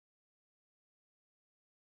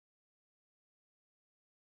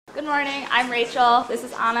Good morning, I'm Rachel, this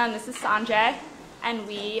is Anna, and this is Sanjay, and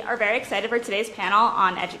we are very excited for today's panel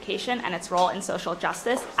on education and its role in social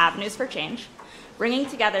justice, avenues for change, bringing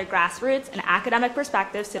together grassroots and academic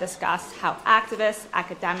perspectives to discuss how activists,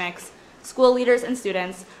 academics, school leaders, and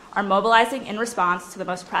students are mobilizing in response to the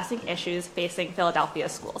most pressing issues facing Philadelphia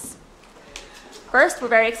schools. First, we're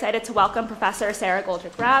very excited to welcome Professor Sara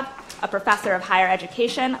Goldrick-Rab, a professor of higher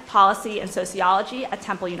education, policy, and sociology at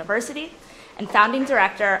Temple University, and founding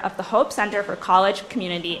director of the Hope Center for College,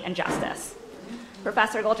 Community, and Justice.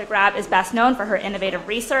 Professor Goldrick-Rab is best known for her innovative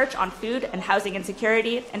research on food and housing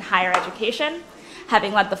insecurity in higher education,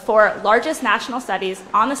 having led the 4 largest national studies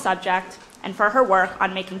on the subject, and for her work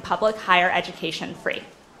on making public higher education free.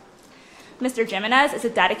 Mr. Jimenez is a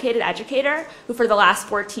dedicated educator who for the last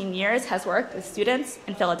 14 years has worked with students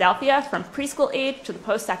in Philadelphia from preschool age to the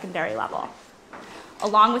post-secondary level.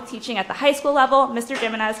 Along with teaching at the high school level, Mr.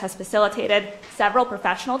 Jimenez has facilitated several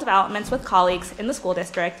professional developments with colleagues in the school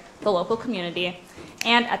district, the local community,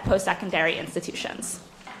 and at post-secondary institutions.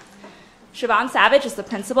 ShaVon Savage is the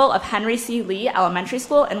principal of Henry C. Lee Elementary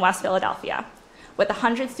School in West Philadelphia. With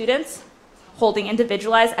 100 students holding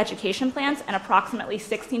individualized education plans and approximately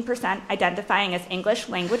 16% identifying as English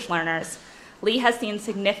language learners, Lee has seen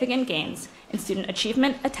significant gains in student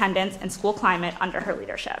achievement, attendance, and school climate under her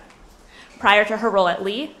leadership. Prior to her role at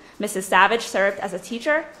Lee, Mrs. Savage served as a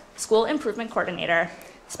teacher, school improvement coordinator,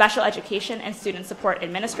 special education and student support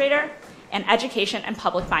administrator, and education and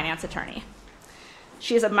public finance attorney.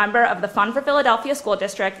 She is a member of the Fund for Philadelphia School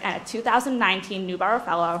District and a 2019 Newborough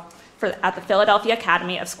Fellow at the Philadelphia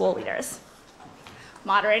Academy of School Leaders.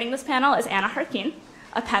 Moderating this panel is Anna Harkin,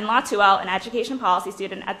 a Penn Law 2L and education policy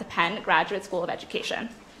student at the Penn Graduate School of Education.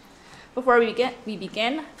 Before we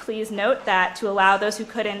begin, please note that to allow those who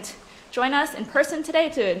couldn't join us in person today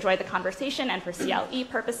to enjoy the conversation and for CLE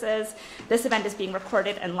purposes, this event is being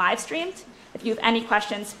recorded and live streamed. If you have any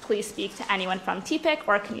questions, please speak to anyone from TPIC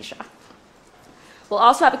or Kanisha. We'll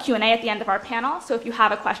also have a Q&A at the end of our panel, so if you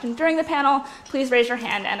have a question during the panel, please raise your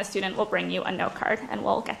hand and a student will bring you a note card, and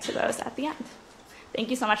we'll get to those at the end. Thank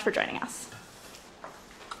you so much for joining us.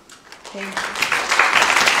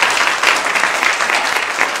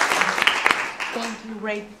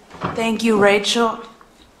 Thank you, Rachel.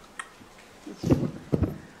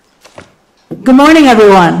 Good morning,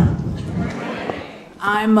 everyone.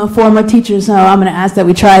 I'm a former teacher, so I'm going to ask that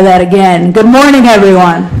we try that again. Good morning,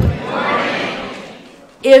 everyone. Good morning.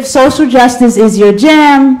 If social justice is your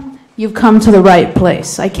jam, you've come to the right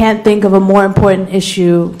place. I can't think of a more important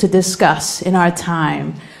issue to discuss in our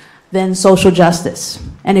time than social justice.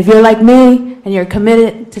 And if you're like me and you're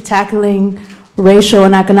committed to tackling racial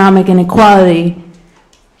and economic inequality,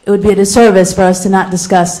 it would be a disservice for us to not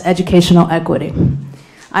discuss educational equity.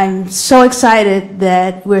 I'm so excited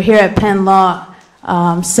that we're here at Penn Law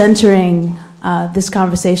centering this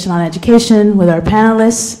conversation on education with our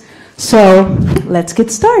panelists. So let's get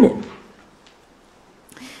started.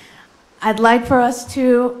 I'd like for us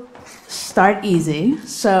to start easy.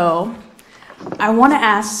 So I want to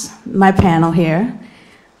ask my panel here,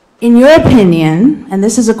 in your opinion, and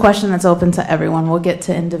this is a question that's open to everyone, we'll get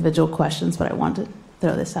to individual questions, but I want to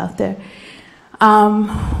throw this out there.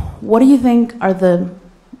 What do you think are the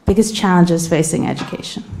biggest challenges facing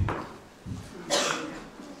education?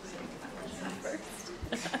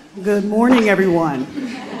 Good morning, everyone.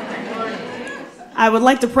 I would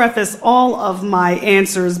like to preface all of my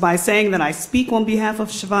answers by saying that I speak on behalf of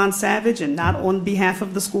ShaVon Savage and not on behalf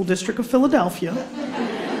of the School District of Philadelphia.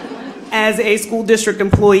 As a school district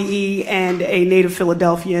employee and a native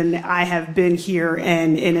Philadelphian, I have been here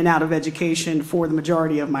and in and out of education for the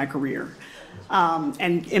majority of my career.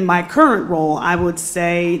 And in my current role, I would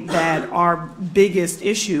say that our biggest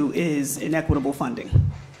issue is inequitable funding,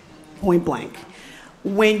 point blank.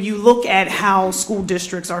 When you look at how school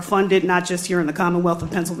districts are funded, not just here in the Commonwealth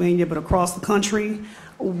of Pennsylvania, but across the country,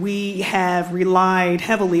 we have relied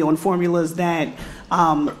heavily on formulas that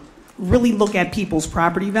really look at people's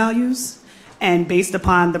property values. And based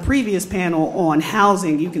upon the previous panel on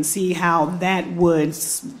housing, you can see how that would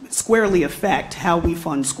squarely affect how we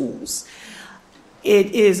fund schools.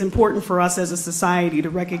 It is important for us as a society to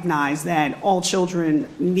recognize that all children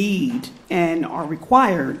need and are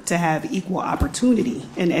required to have equal opportunity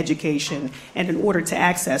in education. And in order to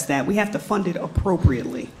access that, we have to fund it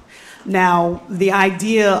appropriately. Now, the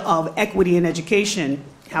idea of equity in education,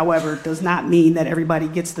 however, does not mean that everybody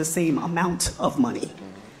gets the same amount of money.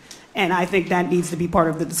 And I think that needs to be part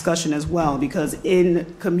of the discussion as well, because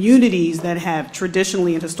in communities that have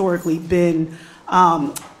traditionally and historically been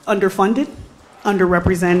underfunded,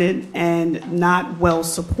 underrepresented and not well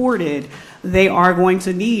supported, they are going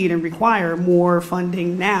to need and require more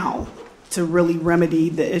funding now to really remedy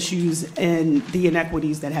the issues and the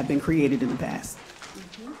inequities that have been created in the past.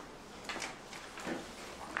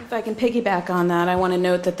 If I can piggyback on that, I want to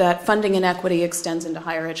note that that funding inequity extends into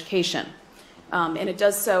higher education. And it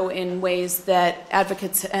does so in ways that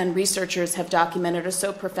advocates and researchers have documented are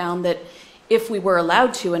so profound that if we were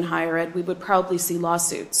allowed to in higher ed, we would probably see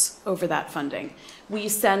lawsuits over that funding. We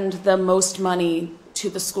send the most money to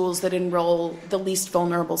the schools that enroll the least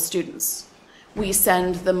vulnerable students. We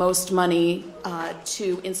send the most money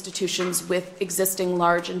to institutions with existing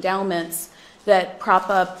large endowments that prop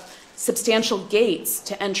up substantial gates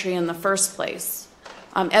to entry in the first place.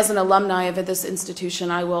 As an alumni of this institution,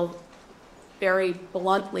 I will very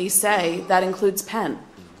bluntly say that includes Penn.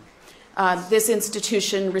 This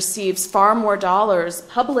institution receives far more dollars,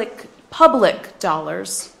 public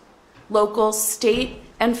dollars, local, state,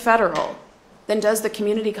 and federal, than does the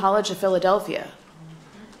Community College of Philadelphia.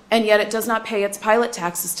 And yet it does not pay its pilot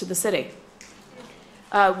taxes to the city.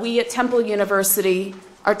 We at Temple University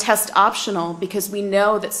are test optional because we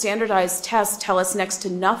know that standardized tests tell us next to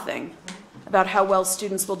nothing about how well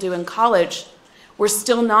students will do in college. We're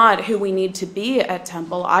still not who we need to be at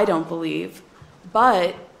Temple, I don't believe.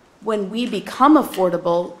 But when we become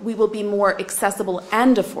affordable, we will be more accessible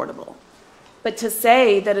and affordable. But to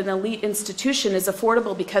say that an elite institution is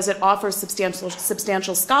affordable because it offers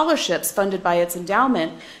substantial scholarships funded by its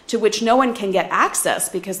endowment to which no one can get access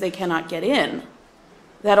because they cannot get in,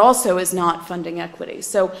 that also is not funding equity.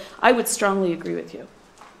 So I would strongly agree with you.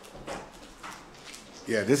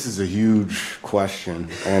 Yeah, this is a huge question,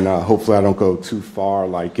 and hopefully I don't go too far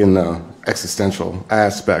like in the existential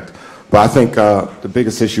aspect. But I think the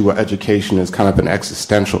biggest issue with education is kind of an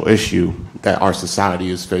existential issue that our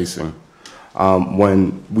society is facing.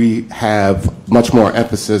 When we have much more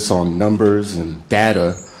emphasis on numbers and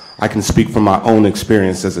data, I can speak from my own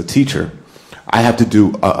experience as a teacher. I have to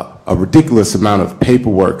do a ridiculous amount of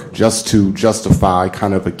paperwork just to justify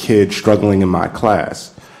kind of a kid struggling in my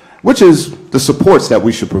class, which is the supports that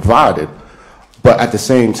we should provide it. But at the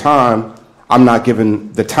same time, I'm not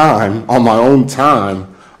given the time, on my own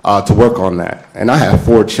time, to work on that. And I have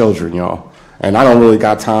 4 children, y'all. And I don't really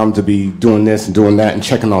got time to be doing this and doing that and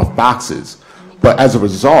checking off boxes. But as a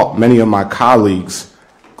result, many of my colleagues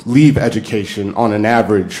leave education on an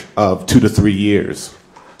average of 2 to 3 years.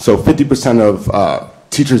 So 50% of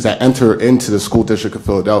teachers that enter into the school district of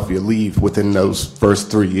Philadelphia leave within those first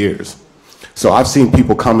 3 years. So I've seen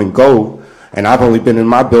people come and go, and I've only been in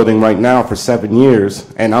my building right now for 7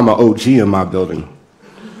 years, and I'm an OG in my building.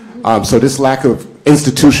 So this lack of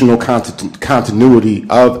institutional continuity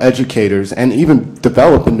of educators and even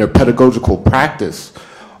developing their pedagogical practice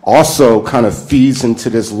also kind of feeds into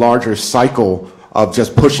this larger cycle of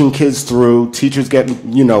just pushing kids through, teachers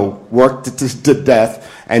getting, worked to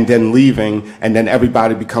death, and then leaving, and then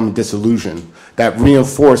everybody becoming disillusioned. That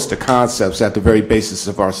reinforced the concepts at the very basis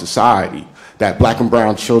of our society, that black and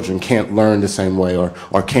brown children can't learn the same way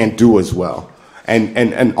or can't do as well.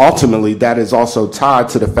 And ultimately, that is also tied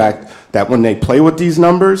to the fact that when they play with these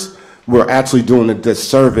numbers, we're actually doing a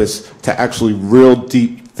disservice to actually real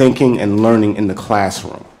deep thinking and learning in the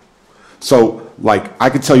classroom. So, like, I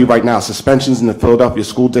could tell you right now, suspensions in the Philadelphia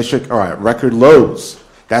School District are at record lows.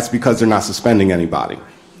 That's because they're not suspending anybody.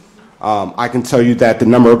 I can tell you that the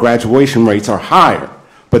number of graduation rates are higher,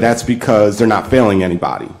 but that's because they're not failing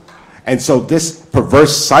anybody. And so this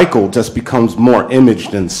perverse cycle just becomes more image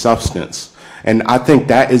than substance. And I think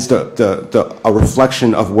that is a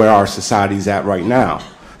reflection of where our society is at right now.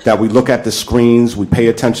 That we look at the screens, we pay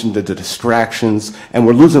attention to the distractions, and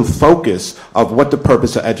we're losing focus of what the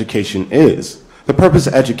purpose of education is. The purpose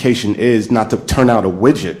of education is not to turn out a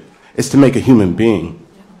widget, it's to make a human being.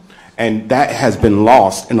 And that has been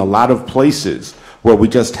lost in a lot of places where we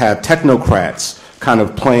just have technocrats kind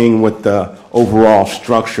of playing with the overall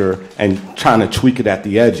structure and trying to tweak it at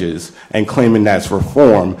the edges and claiming that's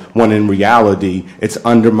reform, when in reality, it's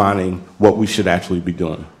undermining what we should actually be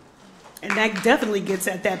doing. And that definitely gets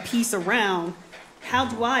at that piece around how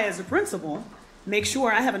do I, as a principal, make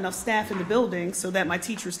sure I have enough staff in the building so that my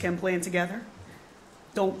teachers can plan together,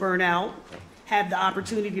 don't burn out, have the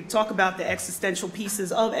opportunity to talk about the existential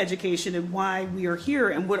pieces of education and why we are here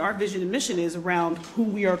and what our vision and mission is around who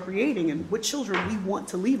we are creating and what children we want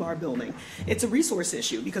to leave our building. It's a resource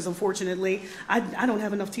issue because unfortunately, I don't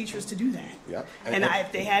have enough teachers to do that. Yep. And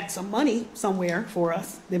if they had some money somewhere for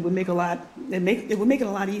us, it would make it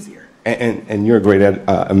a lot easier. And you're a great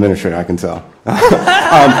administrator, I can tell.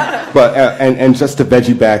 And just to veg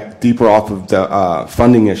you back deeper off of the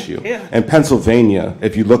funding issue. Yeah. In Pennsylvania,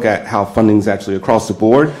 if you look at how funding is actually across the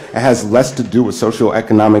board, it has less to do with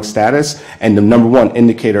socioeconomic status, and the number one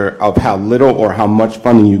indicator of how little or how much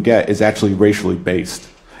funding you get is actually racially based.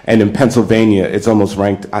 And in Pennsylvania, it's almost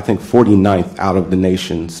ranked, I think, 49th out of the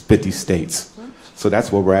nation's 50 states. So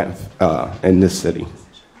that's where we're at in this city.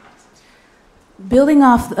 Building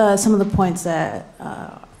off some of the points that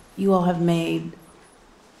you all have made,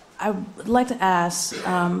 I would like to ask,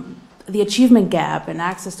 the achievement gap and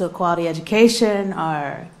access to a quality education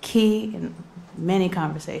are key in many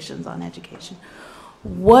conversations on education.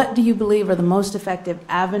 What do you believe are the most effective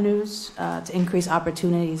avenues to increase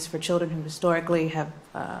opportunities for children who historically have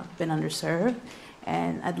been underserved?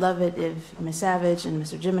 And I'd love it if Ms. Savage and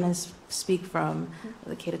Mr. Jimenez speak from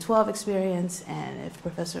the K-12 experience, and if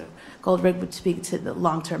Professor Goldrick would speak to the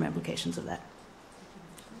long-term implications of that.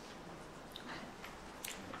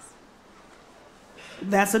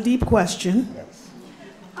 That's a deep question.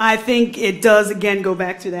 I think it does, again, go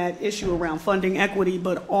back to that issue around funding equity,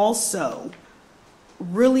 but also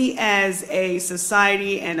really as a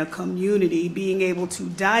society and a community being able to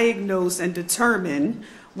diagnose and determine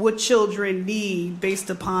what children need based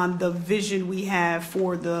upon the vision we have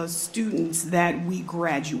for the students that we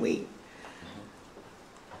graduate.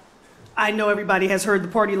 I know everybody has heard the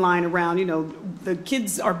party line around, the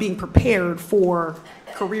kids are being prepared for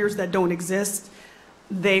careers that don't exist.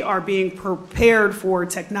 They are being prepared for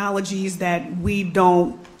technologies that we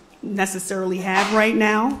don't necessarily have right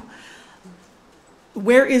now.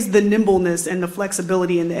 Where is the nimbleness and the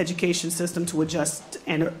flexibility in the education system to adjust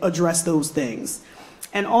and address those things?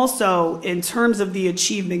 And also, in terms of the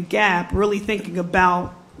achievement gap, really thinking about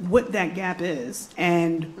what that gap is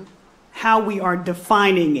and how we are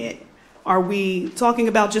defining it. Are we talking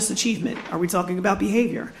about just achievement? Are we talking about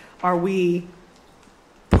behavior? Are we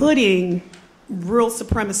putting real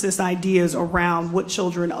supremacist ideas around what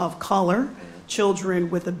children of color, children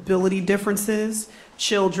with ability differences,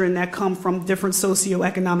 children that come from different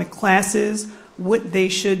socioeconomic classes, what they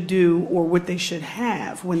should do or what they should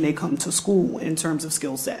have when they come to school in terms of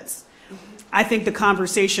skill sets? I think the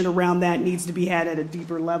conversation around that needs to be had at a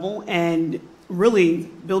deeper level, and really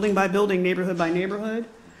building by building, neighborhood by neighborhood,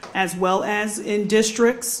 as well as in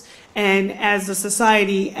districts and as a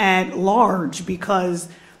society at large, because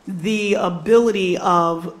the ability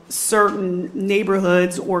of certain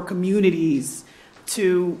neighborhoods or communities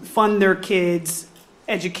to fund their kids'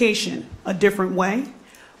 education a different way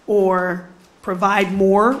or provide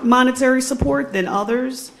more monetary support than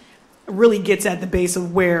others really gets at the base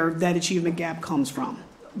of where that achievement gap comes from.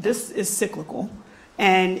 This is cyclical,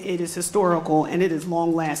 and it is historical, and it is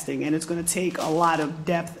long-lasting, and it's going to take a lot of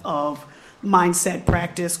depth of mindset,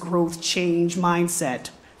 practice, growth, change mindset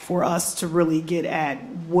for us to really get at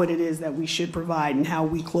what it is that we should provide and how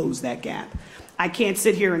we close that gap. I can't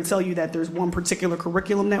sit here and tell you that there's one particular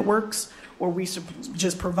curriculum that works, or we should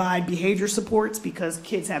just provide behavior supports because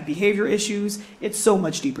kids have behavior issues. It's so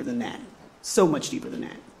much deeper than that. So much deeper than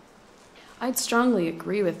that. I'd strongly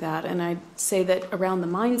agree with that, and I'd say that around the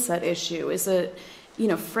mindset issue is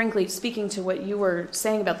frankly, speaking to what you were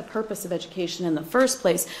saying about the purpose of education in the first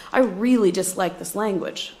place, I really dislike this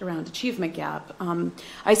language around achievement gap.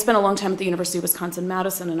 I spent a long time at the University of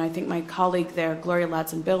Wisconsin-Madison, and I think my colleague there, Gloria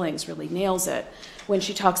Ladson-Billings, really nails it when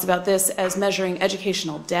she talks about this as measuring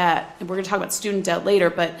educational debt. And we're going to talk about student debt later,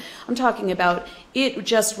 but I'm talking about it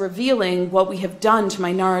just revealing what we have done to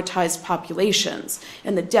minoritized populations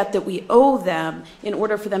and the debt that we owe them in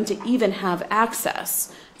order for them to even have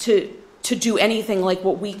access to do anything like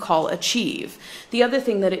what we call achieve. The other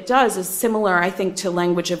thing that it does is similar, I think, to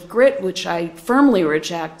language of grit, which I firmly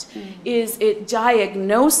reject, is it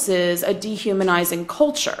diagnoses a dehumanizing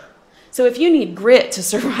culture. So if you need grit to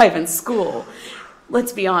survive in school,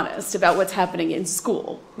 let's be honest about what's happening in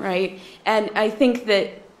school, right? And I think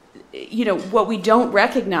that what we don't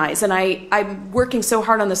recognize, and I'm working so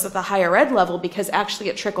hard on this at the higher ed level because actually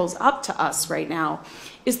it trickles up to us right now,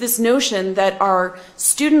 is this notion that our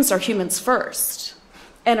students are humans first,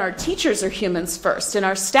 and our teachers are humans first, and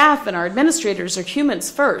our staff and our administrators are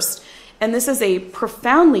humans first. And this is a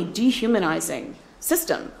profoundly dehumanizing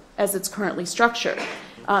system as it's currently structured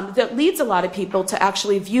that leads a lot of people to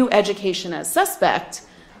actually view education as suspect,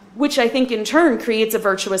 which I think in turn creates a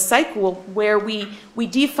virtuous cycle where we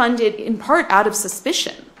defund it in part out of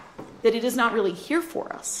suspicion that it is not really here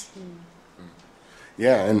for us.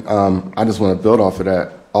 Yeah, and I just want to build off of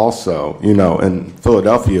that also. In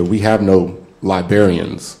Philadelphia, we have no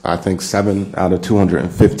librarians. I think 7 out of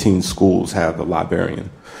 215 schools have a librarian.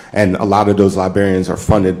 And a lot of those librarians are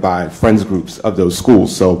funded by friends groups of those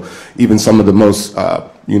schools. So even some of the most,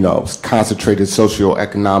 concentrated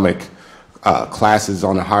socioeconomic classes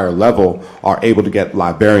on a higher level are able to get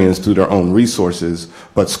librarians through their own resources.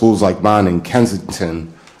 But schools like mine in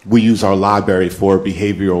Kensington, we use our library for a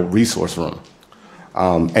behavioral resource room.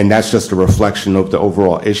 And that's just a reflection of the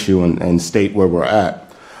overall issue and state where we're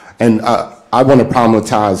at. And I want to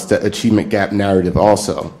problematize the achievement gap narrative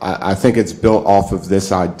also. I think it's built off of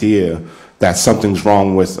this idea that something's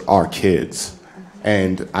wrong with our kids.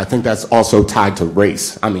 And I think that's also tied to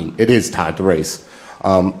race. I mean, it is tied to race.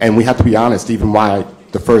 And we have to be honest, even why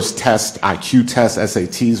the first test, IQ tests,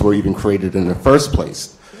 SATs were even created in the first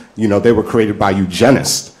place. You know, they were created by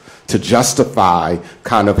eugenists to justify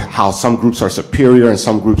kind of how some groups are superior and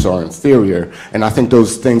some groups are inferior. And I think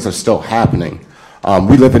those things are still happening.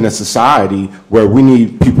 We live in a society where we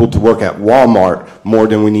need people to work at Walmart more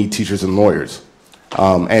than we need teachers and lawyers.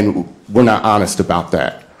 And we're not honest about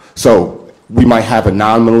that. So we might have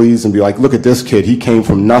anomalies and be like, look at this kid, he came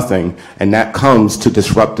from nothing. And that comes to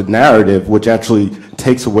disrupt the narrative, which actually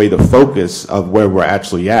takes away the focus of where we're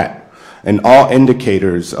actually at. And all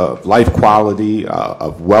indicators of life quality,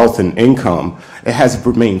 of wealth and income, it has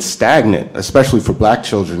remained stagnant, especially for black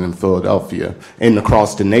children in Philadelphia and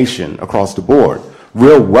across the nation, across the board.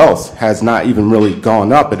 Real wealth has not even really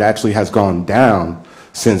gone up. It actually has gone down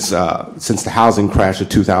since the housing crash of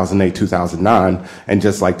 2008, 2009. And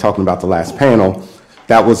just like talking about the last panel,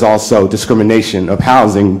 that was also discrimination of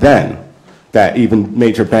housing then, that even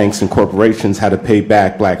major banks and corporations had to pay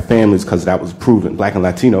back black families because that was proven, black and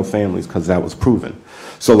Latino families because that was proven.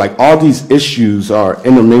 So like all these issues are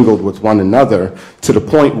intermingled with one another to the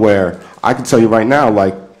point where I can tell you right now,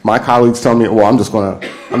 like my colleagues tell me, well, I'm just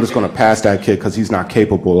gonna pass that kid because he's not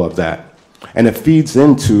capable of that. And it feeds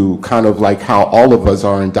into kind of like how all of us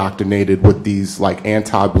are indoctrinated with these like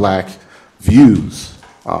anti-black views.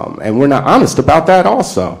 And we're not honest about that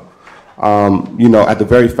also. At the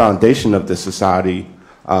very foundation of this society,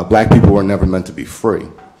 black people were never meant to be free.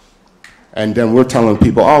 And then we're telling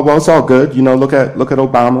people, oh, well, it's all good. Look at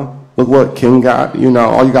Obama. Look what King got.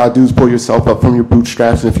 All you got to do is pull yourself up from your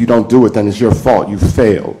bootstraps. And if you don't do it, then it's your fault. You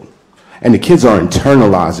failed. And the kids are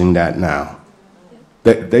internalizing that now.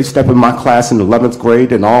 They step in my class in 11th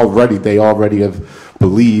grade, and they already have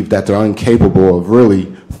believed that they're incapable of really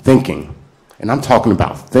thinking. And I'm talking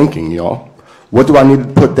about thinking, y'all. What do I need to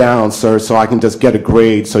put down, sir, so I can just get a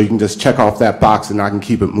grade, so you can just check off that box and I can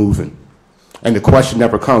keep it moving? And the question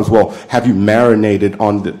never comes, well, have you marinated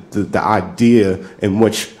on the idea in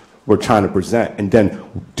which we're trying to present? And then,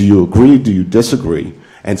 do you agree, do you disagree?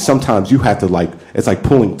 And sometimes you have to it's like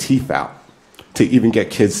pulling teeth out to even get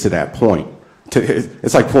kids to that point.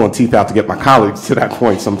 It's like pulling teeth out to get my colleagues to that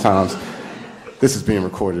point sometimes. This is being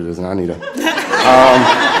recorded, isn't it? I need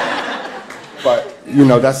but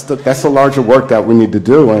that's the larger work that we need to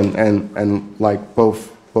do, and like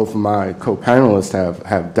both of my co-panelists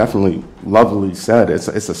have definitely lovely said, it's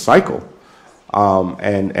a cycle,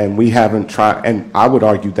 and we haven't tried, and I would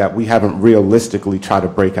argue that we haven't realistically tried to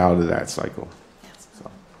break out of that cycle. So.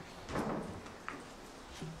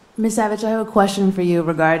 Ms. Savage, I have a question for you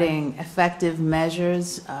regarding effective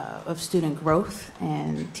measures of student growth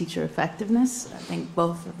and teacher effectiveness. I think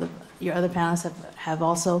both of your other panelists have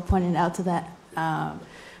also pointed out to that.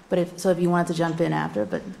 But if you wanted to jump in after,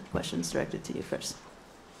 but questions directed to you first.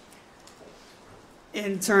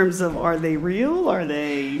 In terms of, are they real? Are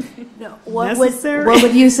they necessary? What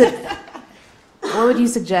would you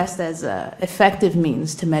suggest as effective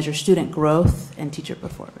means to measure student growth and teacher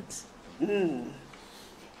performance? In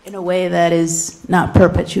a way that is not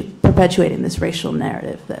perpetuating this racial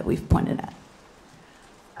narrative that we've pointed at.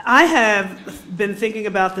 I have been thinking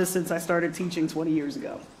about this since I started teaching 20 years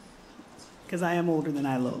ago, because I am older than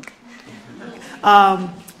I look.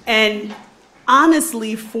 And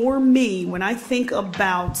honestly, for me, when I think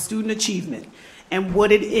about student achievement and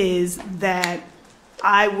what it is that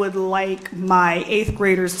I would like my 8th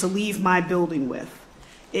graders to leave my building with,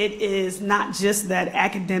 it is not just that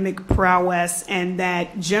academic prowess and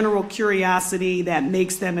that general curiosity that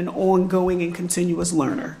makes them an ongoing and continuous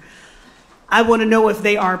learner. I want to know if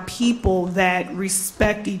they are people that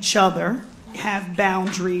respect each other, have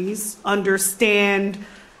boundaries, understand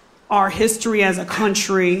our history as a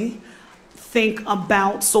country, think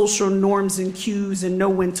about social norms and cues and know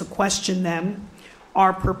when to question them,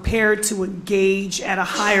 are prepared to engage at a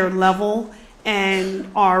higher level,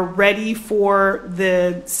 and are ready for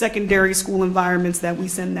the secondary school environments that we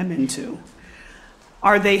send them into.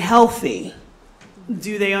 Are they healthy?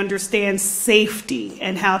 Do they understand safety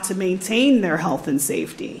and how to maintain their health and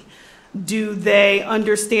safety? Do they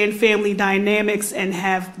understand family dynamics and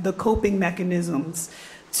have the coping mechanisms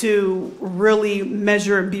to really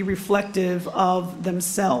measure and be reflective of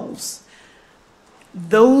themselves?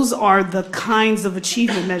 Those are the kinds of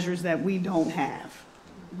achievement measures that we don't have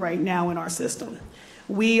right now in our system.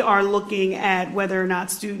 We are looking at whether or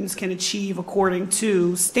not students can achieve according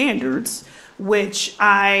to standards, which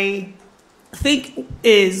I think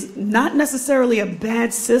is not necessarily a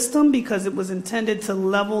bad system because it was intended to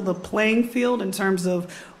level the playing field in terms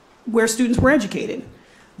of where students were educated.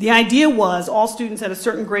 The idea was all students at a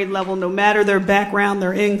certain grade level, no matter their background,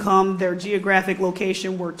 their income, their geographic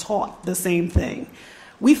location, were taught the same thing.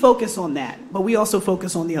 We focus on that, but we also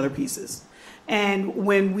focus on the other pieces. And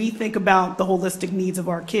when we think about the holistic needs of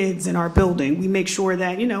our kids in our building, we make sure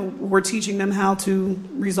that, we're teaching them how to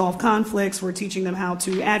resolve conflicts, we're teaching them how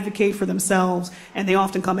to advocate for themselves, and they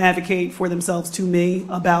often come advocate for themselves to me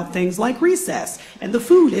about things like recess. And the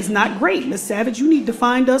food is not great. Ms. Savage, you need to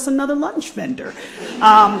find us another lunch vendor.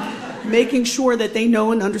 Making sure that they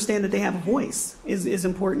know and understand that they have a voice is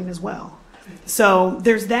important as well. So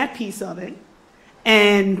there's that piece of it.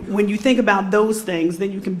 And when you think about those things,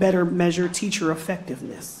 then you can better measure teacher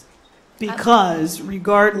effectiveness. Because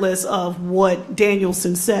regardless of what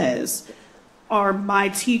Danielson says, are my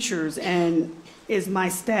teachers and is my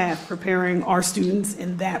staff preparing our students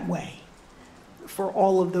in that way for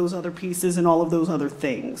all of those other pieces and all of those other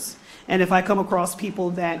things? And if I come across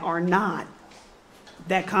people that are not,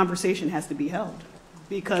 that conversation has to be held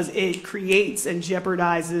because it creates and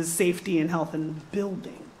jeopardizes safety and health in the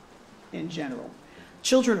building in general.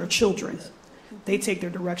 Children are children. They take their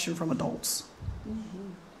direction from adults.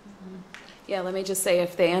 Yeah, let me just say,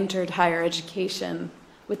 if they entered higher education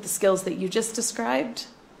with the skills that you just described,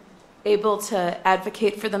 able to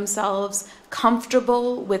advocate for themselves,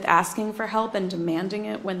 comfortable with asking for help and demanding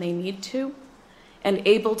it when they need to, and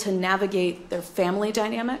able to navigate their family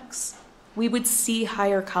dynamics, we would see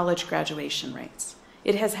higher college graduation rates.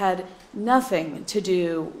 It has had nothing to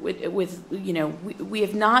do with we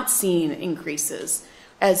have not seen increases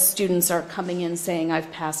as students are coming in saying,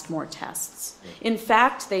 I've passed more tests. In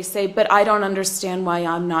fact, they say, but I don't understand why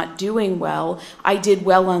I'm not doing well. I did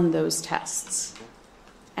well on those tests.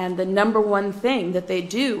 And the number one thing that they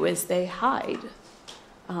do is they hide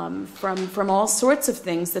from all sorts of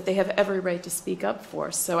things that they have every right to speak up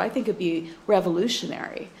for. So I think it'd be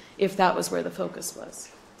revolutionary if that was where the focus was.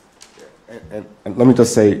 And let me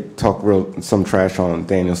just say, talk some trash on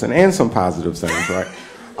Danielson and some positive things, right?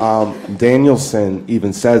 Danielson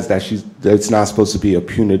even says that it's not supposed to be a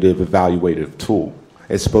punitive evaluative tool.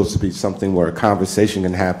 It's supposed to be something where a conversation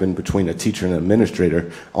can happen between a teacher and an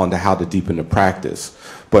administrator on how to deepen the practice.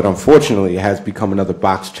 But unfortunately, it has become another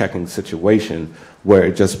box-checking situation where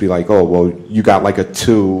it just be like, oh, well, you got like a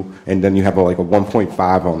 2, and then you have like a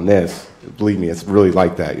 1.5 on this. Believe me, it's really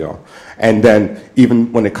like that, y'all. And then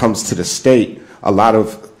even when it comes to the state, a lot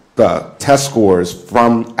of the test scores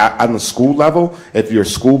on the school level, if your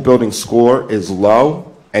school building score is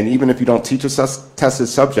low, and even if you don't teach a tested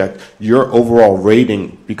subject, your overall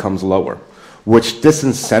rating becomes lower, which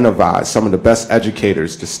disincentivizes some of the best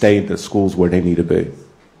educators to stay in the schools where they need to be.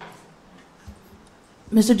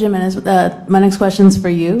 Mr. Jimenez, my next question is for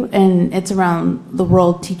you, and it's around the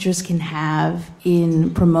role teachers can have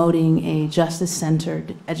in promoting a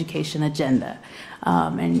justice-centered education agenda.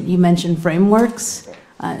 And you mentioned frameworks,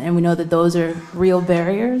 and we know that those are real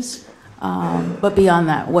barriers. But beyond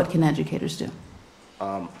that, what can educators do?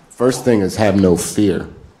 First thing is have no fear.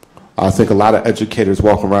 I think a lot of educators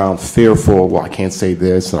walk around fearful, well, I can't say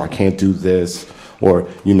this, or I can't do this, or,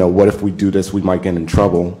 what if we do this, we might get in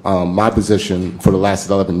trouble. My position for the last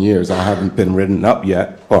 11 years, I haven't been written up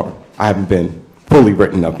yet, or I haven't been fully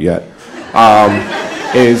written up yet,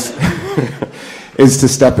 is to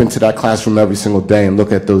step into that classroom every single day and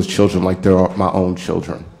look at those children like they're my own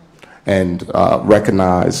children, and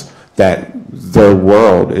recognize that their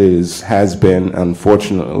world has been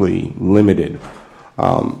unfortunately limited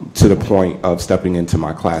to the point of stepping into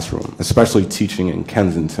my classroom, especially teaching in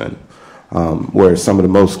Kensington, where some of the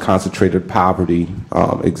most concentrated poverty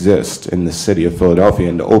exists in the city of Philadelphia,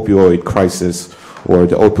 and the opioid crisis or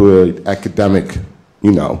the opioid academic,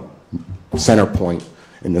 center point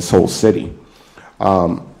in this whole city.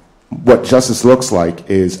 What justice looks like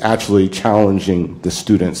is actually challenging the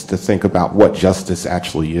students to think about what justice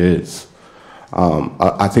actually is.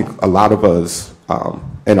 I think a lot of us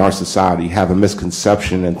in our society have a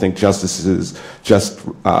misconception and think justice is just,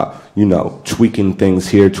 tweaking things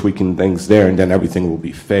here, tweaking things there, and then everything will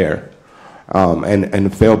be fair.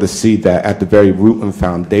 And fail to see that at the very root and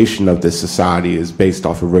foundation of this society is based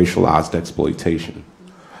off of racialized exploitation.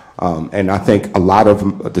 And I think a lot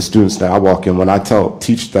of the students that I walk in, when I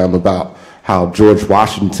teach them about how George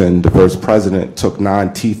Washington, the first president, took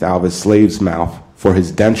 9 teeth out of his slave's mouth for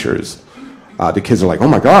his dentures, the kids are like, oh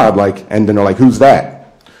my God, like, and then they're like, who's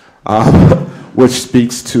that? Which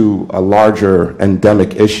speaks to a larger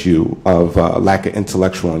endemic issue of lack of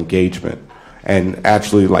intellectual engagement and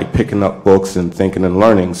actually like picking up books and thinking and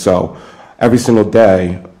learning. So every single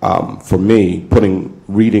day, for me, putting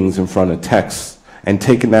readings in front of texts and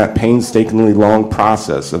taking that painstakingly long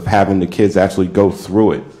process of having the kids actually go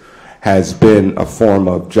through it has been a form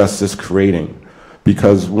of justice creating.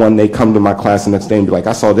 Because when they come to my class the next day and be like,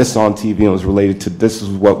 I saw this on TV and it was related to this is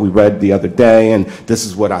what we read the other day and this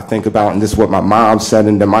is what I think about and this is what my mom said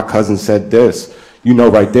and then my cousin said this, you know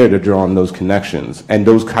right there they're drawing those connections. And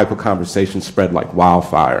those type of conversations spread like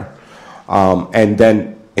wildfire. And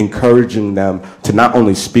then encouraging them to not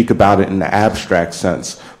only speak about it in the abstract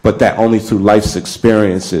sense, but that only through life's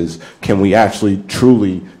experiences can we actually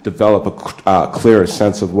truly develop a clearer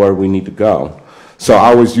sense of where we need to go. So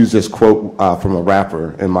I always use this quote from a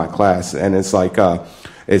rapper in my class, and it's like,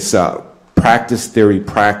 it's practice, theory,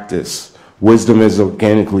 practice. Wisdom is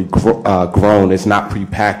organically grown, it's not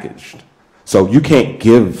prepackaged. So you can't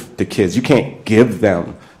give the kids, you can't give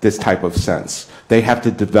them this type of sense. They have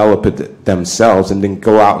to develop it themselves and then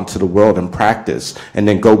go out into the world and practice and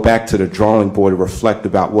then go back to the drawing board and reflect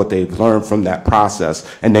about what they've learned from that process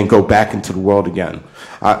and then go back into the world again.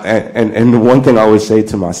 And the one thing I always say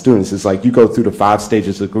to my students is like, you go through the 5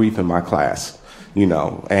 stages of grief in my class, you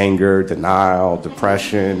know, anger, denial,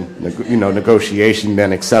 depression, negotiation,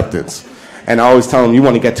 then acceptance. And I always tell them, you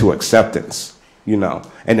want to get to acceptance, you know,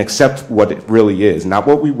 and accept what it really is, not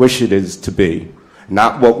what we wish it is to be.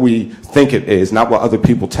 Not what we think it is, not what other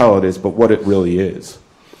people tell it is, but what it really is.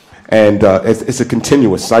 And it's a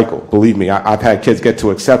continuous cycle. Believe me, I've had kids get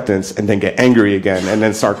to acceptance and then get angry again and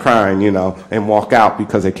then start crying, you know, and walk out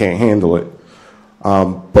because they can't handle it.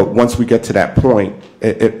 But once we get to that point,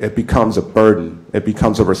 it becomes a burden. It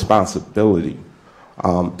becomes a responsibility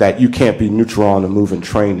that you can't be neutral on a moving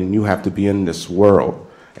train and you have to be in this world.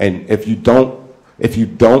 And if you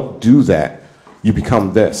don't do that, you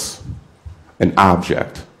become this. An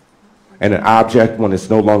object. And an object, when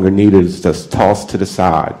it's no longer needed, is just tossed to the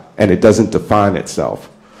side, and it doesn't define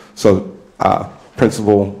itself. So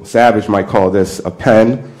Principal Savage might call this a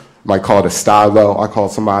pen, might call it a stylo, I call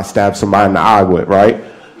somebody, stab somebody in the eye with, right?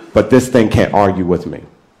 But this thing can't argue with me,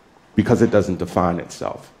 because it doesn't define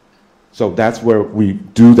itself. So that's where we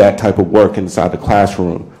do that type of work inside the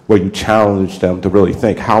classroom, where you challenge them to really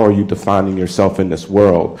think, how are you defining yourself in this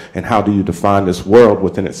world? And how do you define this world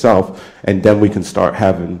within itself? And then we can start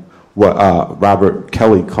having what Robert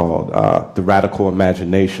Kelly called the radical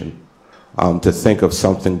imagination, to think of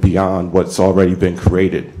something beyond what's already been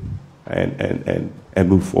created and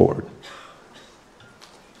move forward.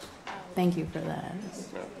 Thank you for that.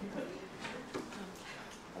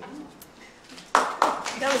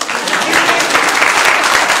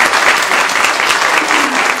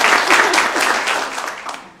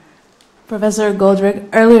 Professor Goldrick,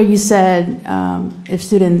 earlier you said if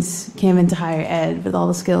students came into higher ed with all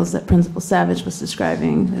the skills that Principal Savage was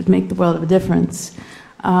describing, it would make the world of a difference.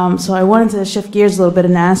 So I wanted to shift gears a little bit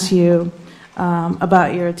and ask you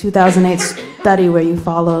about your 2008 study where you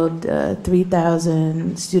followed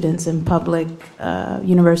 3,000 students in public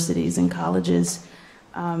universities and colleges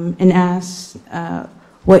and asked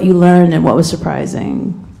what you learned and what was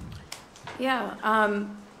surprising. Yeah,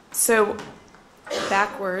 so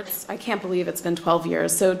backwards, I can't believe it's been 12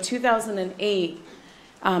 years. So 2008,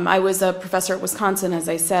 I was a professor at Wisconsin, as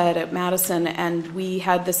I said, at Madison, and we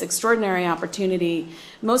had this extraordinary opportunity.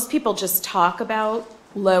 Most people just talk about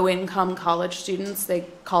low-income college students. They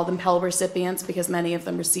call them Pell recipients because many of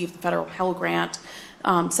them receive the federal Pell Grant.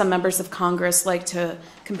 Some members of Congress like to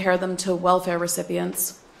compare them to welfare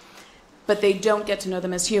recipients, but they don't get to know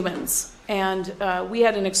them as humans. And we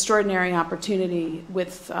had an extraordinary opportunity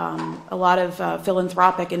with a lot of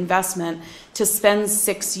philanthropic investment to spend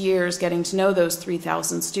 6 years getting to know those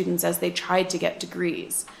 3,000 students as they tried to get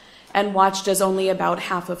degrees, and watched as only about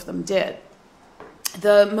half of them did.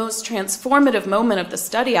 The most transformative moment of the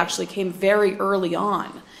study actually came very early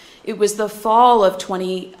on. It was the fall of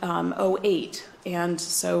 2008. And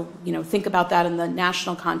so, think about that in the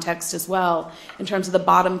national context as well, in terms of the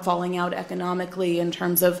bottom falling out economically, in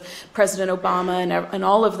terms of President Obama and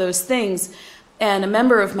all of those things. And a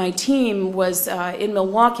member of my team was in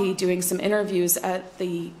Milwaukee doing some interviews at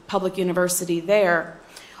the public university there.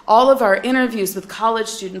 All of our interviews with college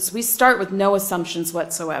students, we start with no assumptions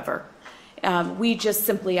whatsoever. We just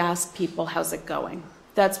simply ask people, how's it going?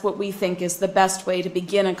 That's what we think is the best way to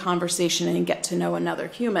begin a conversation and get to know another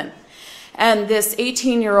human. And this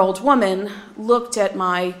 18-year-old woman looked at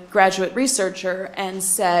my graduate researcher and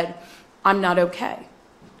said, "I'm not okay."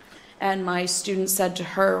 And my student said to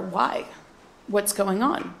her, "Why? What's going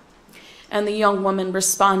on?" And the young woman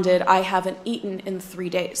responded, "I haven't eaten in 3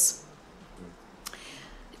 days."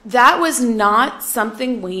 That was not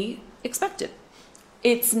something we expected.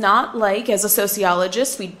 It's not like, as a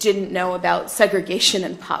sociologist, we didn't know about segregation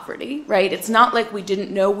and poverty, right? It's not like we didn't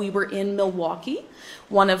know we were in Milwaukee,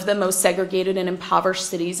 one of the most segregated and impoverished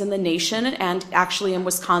cities in the nation, and actually in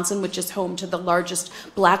Wisconsin, which is home to the largest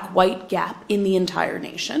black-white gap in the entire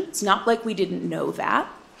nation. It's not like we didn't know that.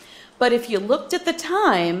 But if you looked at the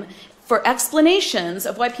time for explanations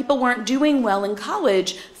of why people weren't doing well in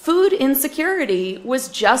college, food insecurity was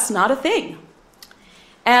just not a thing.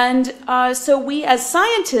 And so we as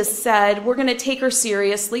scientists said, we're going to take her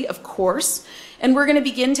seriously, of course, and we're going to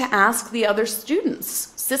begin to ask the other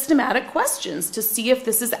students systematic questions to see if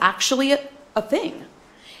this is actually a thing.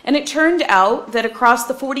 And it turned out that across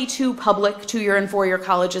the 42 public 2-year and 4-year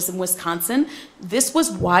colleges in Wisconsin, this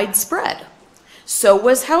was widespread. So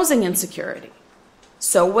was housing insecurity.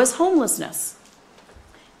 So was homelessness.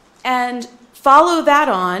 And follow that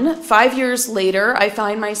on, 5 years later, I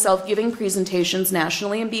find myself giving presentations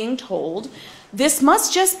nationally and being told, this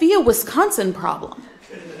must just be a Wisconsin problem.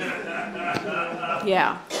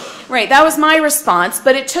 Yeah, right, that was my response,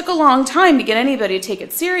 but it took a long time to get anybody to take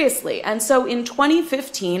it seriously. And so in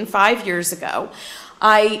 2015, 5 years ago,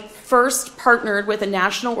 I first partnered with a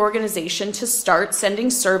national organization to start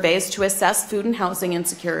sending surveys to assess food and housing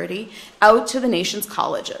insecurity out to the nation's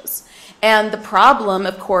colleges. And the problem,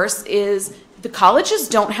 of course, is the colleges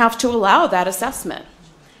don't have to allow that assessment.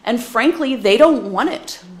 And frankly, they don't want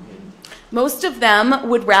it. Most of them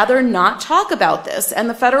would rather not talk about this, and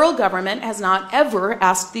the federal government has not ever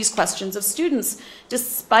asked these questions of students,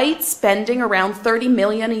 despite spending around $30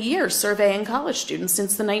 million a year surveying college students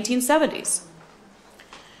since the 1970s.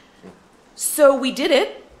 So we did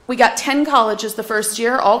it. We got 10 colleges the first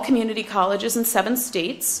year, all community colleges in 7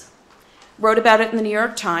 states. Wrote about it in the New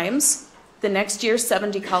York Times. The next year,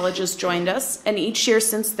 70 colleges joined us, and each year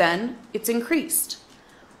since then, it's increased.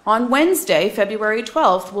 On Wednesday, February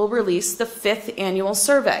 12th, we'll release the 5th annual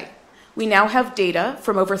survey. We now have data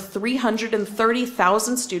from over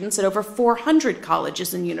 330,000 students at over 400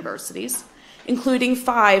 colleges and universities, including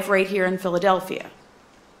 5 right here in Philadelphia.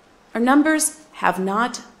 Our numbers have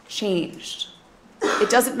not changed. It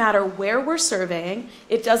doesn't matter where we're surveying.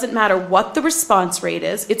 It doesn't matter what the response rate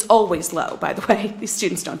is. It's always low, by the way. These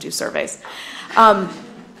students don't do surveys.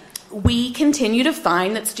 We continue to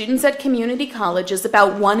find that students at community colleges,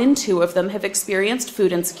 about 1 in 2 of them have experienced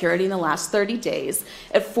food insecurity in the last 30 days.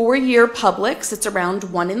 At 4-year publics, it's around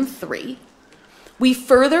 1 in 3. We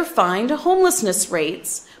further find homelessness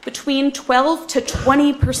rates between 12 to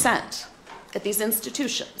 20% at these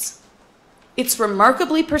institutions. It's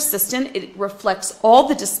remarkably persistent. It reflects all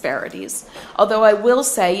the disparities. Although I will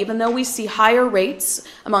say, even though we see higher rates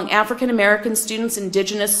among African American students,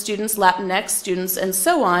 Indigenous students, Latinx students, and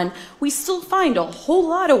so on, we still find a whole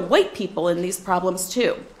lot of white people in these problems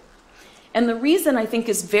too. And the reason, I think,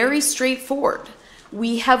 is very straightforward.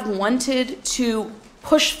 We have wanted to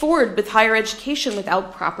push forward with higher education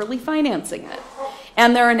without properly financing it.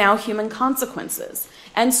 And there are now human consequences.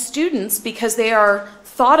 And students, because they are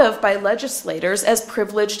thought of by legislators as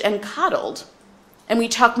privileged and coddled, and we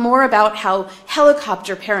talk more about how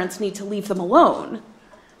helicopter parents need to leave them alone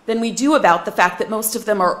than we do about the fact that most of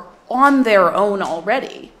them are on their own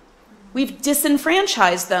already. We've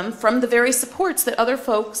disenfranchised them from the very supports that other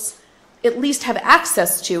folks at least have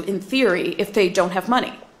access to in theory if they don't have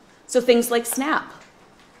money. So things like SNAP,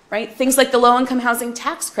 right? Things like the low-income housing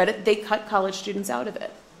tax credit, they cut college students out of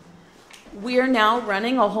it. We are now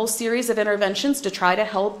running a whole series of interventions to try to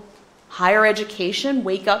help higher education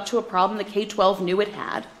wake up to a problem the K-12 knew it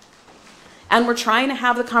had. And we're trying to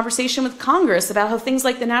have the conversation with Congress about how things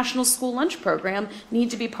like the National School Lunch Program need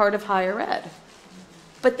to be part of higher ed.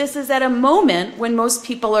 But this is at a moment when most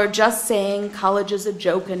people are just saying college is a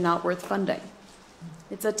joke and not worth funding.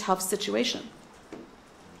 It's a tough situation.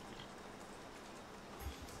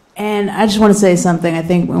 And I just want to say something. I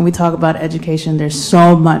think when we talk about education, there's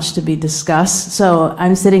so much to be discussed. So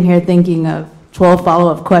I'm sitting here thinking of 12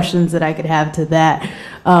 follow-up questions that I could have to that.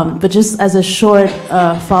 But just as a short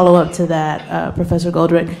follow-up to that, Professor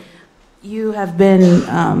Goldrick, you have been,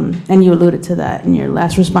 and you alluded to that in your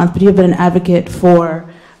last response, but you have been an advocate for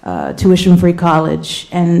tuition-free college.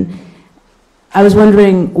 And I was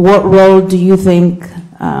wondering, what role do you think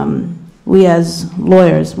we as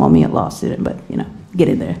lawyers, well, me a law student, but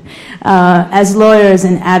getting there, as lawyers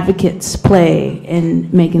and advocates play in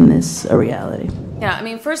making this a reality? Yeah, I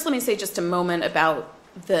mean, first let me say just a moment about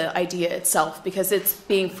the idea itself, because it's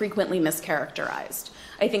being frequently mischaracterized.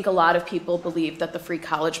 I think a lot of people believe that the free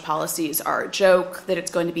college policies are a joke, that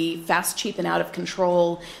it's going to be fast, cheap, and out of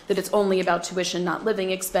control, that it's only about tuition, not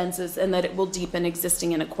living expenses, and that it will deepen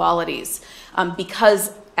existing inequalities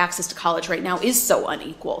because access to college right now is so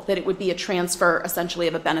unequal, that it would be a transfer essentially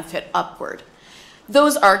of a benefit upward.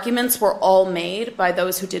 Those arguments were all made by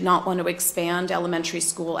those who did not want to expand elementary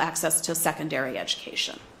school access to secondary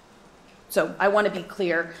education. So I want to be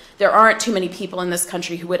clear, there aren't too many people in this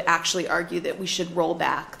country who would actually argue that we should roll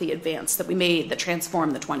back the advance that we made that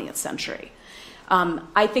transformed the 20th century.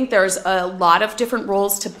 I think there's a lot of different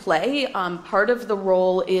roles to play. Part of the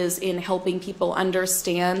role is in helping people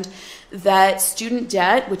understand that student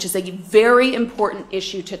debt, which is a very important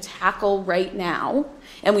issue to tackle right now,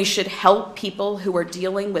 and we should help people who are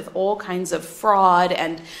dealing with all kinds of fraud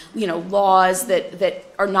and laws that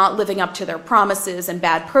are not living up to their promises and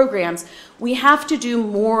bad programs. We have to do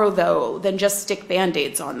more, though, than just stick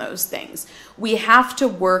Band-Aids on those things. We have to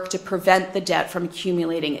work to prevent the debt from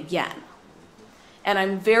accumulating again. And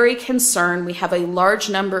I'm very concerned we have a large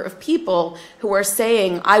number of people who are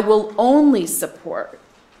saying, I will only support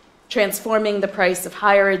transforming the price of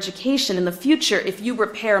higher education in the future if you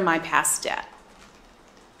repair my past debt.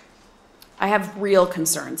 I have real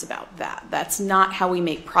concerns about that. That's not how we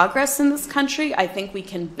make progress in this country. I think we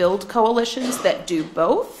can build coalitions that do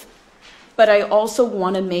both, but I also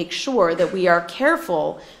want to make sure that we are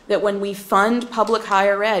careful that when we fund public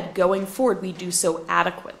higher ed going forward, we do so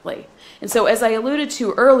adequately. And so as I alluded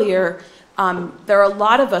to earlier, there are a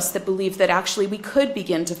lot of us that believe that actually we could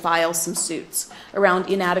begin to file some suits around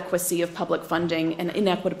inadequacy of public funding and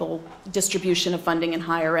inequitable distribution of funding in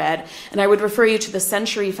higher ed. And I would refer you to the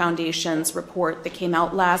Century Foundation's report that came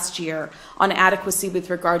out last year on adequacy with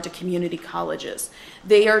regard to community colleges.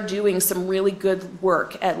 They are doing some really good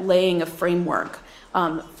work at laying a framework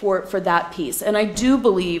for that piece. And I do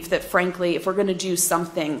believe that, frankly, if we're going to do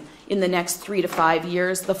something in the next 3 to 5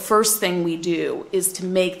 years, the first thing we do is to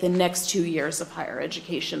make the next 2 years of higher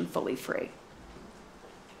education fully free.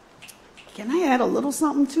 Can I add a little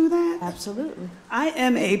something to that? Absolutely. I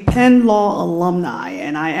am a Penn Law alumni,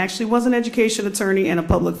 and I actually was an education attorney and a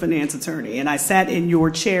public finance attorney, and I sat in your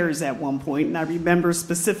chairs at one point, and I remember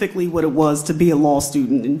specifically what it was to be a law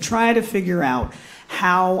student and try to figure out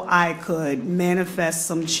how I could manifest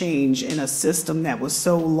some change in a system that was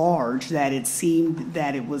so large that it seemed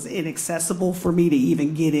that it was inaccessible for me to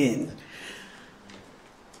even get in.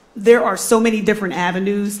 There are so many different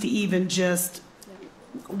avenues to even just,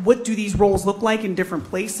 what do these roles look like in different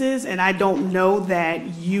places? And I don't know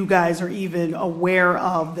that you guys are even aware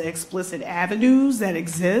of the explicit avenues that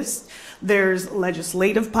exist. There's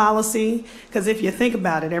legislative policy, because if you think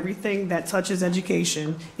about it, everything that touches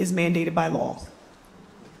education is mandated by law.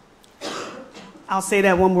 I'll say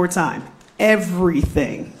that one more time.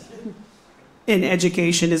 Everything in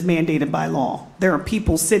education is mandated by law. There are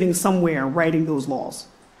people sitting somewhere writing those laws.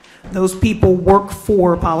 Those people work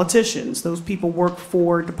for politicians. Those people work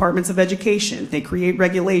for departments of education. They create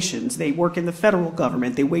regulations. They work in the federal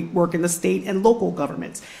government. They work in the state and local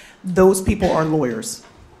governments. Those people are lawyers.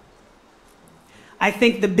 I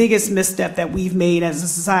think the biggest misstep that we've made as a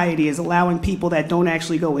society is allowing people that don't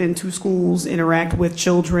actually go into schools, interact with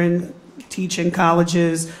children, teach in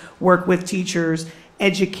colleges, work with teachers,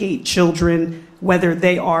 educate children, whether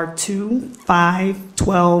they are 2, 5,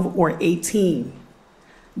 12, or 18,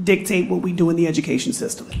 dictate what we do in the education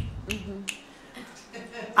system.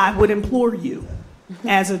 I would implore you,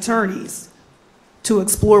 as attorneys, to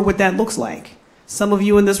explore what that looks like. Some of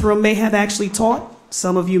you in this room may have actually taught,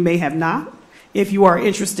 some of you may have not. If you are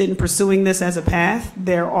interested in pursuing this as a path,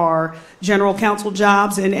 there are general counsel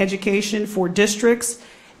jobs in education for districts.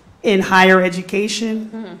 In higher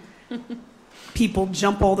education, people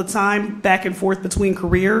jump all the time back and forth between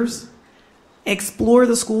careers. Explore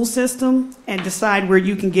the school system and decide where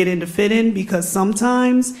you can get in to fit in, because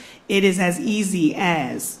sometimes it is as easy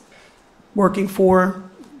as working for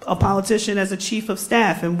a politician as a chief of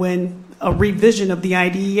staff, and when a revision of the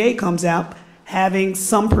IDEA comes out, having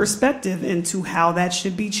some perspective into how that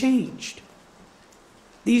should be changed.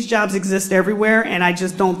 These jobs exist everywhere, and I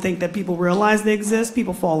just don't think that people realize they exist.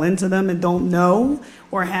 People fall into them and don't know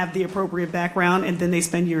or have the appropriate background, and then they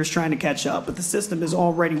spend years trying to catch up. But the system is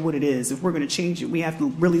already what it is. If we're going to change it, we have to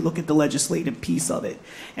really look at the legislative piece of it,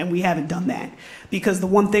 and we haven't done that. Because the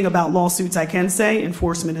one thing about lawsuits I can say,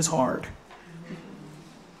 enforcement is hard.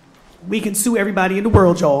 We can sue everybody in the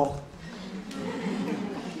world, y'all.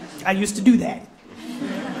 I used to do that.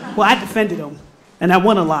 Well, I defended them. and I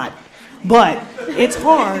won a lot. But it's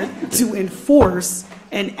hard to enforce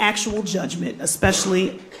an actual judgment,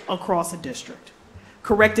 especially across a district.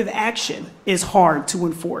 Corrective action is hard to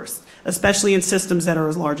enforce, especially in systems that are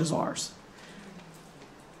as large as ours.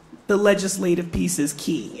 The legislative piece is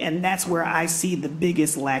key, and that's where I see the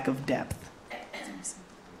biggest lack of depth.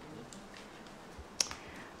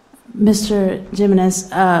 Mr.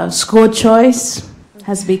 Jimenez, school choice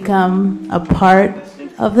has become a part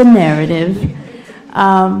of the narrative.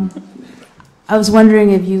 I was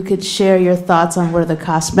wondering if you could share your thoughts on what are the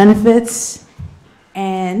cost benefits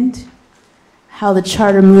and how the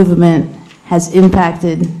charter movement has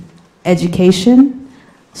impacted education,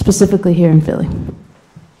 specifically here in Philly.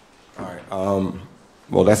 All right.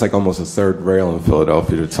 Well, that's like almost a third rail in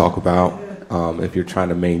Philadelphia to talk about. If you're trying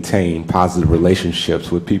to maintain positive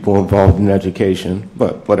relationships with people involved in education,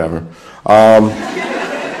 but whatever.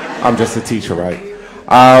 I'm just a teacher, right?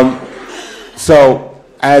 So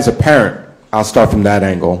as a parent, I'll start from that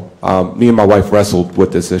angle. Me and my wife wrestled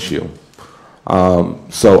with this issue.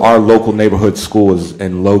 So our local neighborhood school is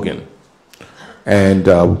in Logan. And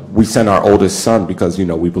we sent our oldest son because, you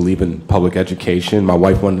know, we believe in public education. My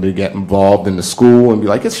wife wanted to get involved in the school and be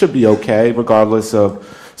like, it should be okay, regardless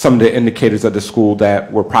of some of the indicators of the school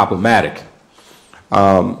that were problematic.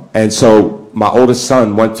 And so my oldest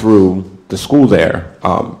son went through the school there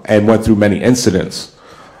and went through many incidents.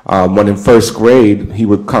 When in first grade, he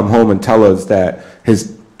would come home and tell us that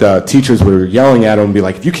the teachers were yelling at him and be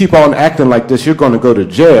like, if you keep on acting like this, you're going to go to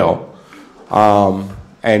jail.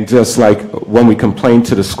 And just like when we complained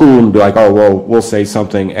to the school and be like, oh, well, we'll say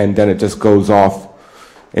something, and then it just goes off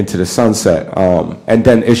into the sunset. And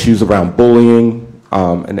then issues around bullying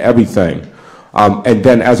and everything. And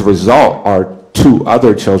then as a result, our two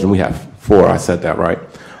other children, we have 4, I said that right.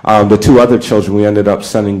 The 2 other children we ended up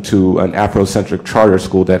sending to an Afrocentric charter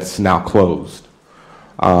school that's now closed.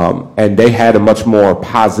 And they had a much more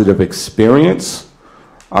positive experience.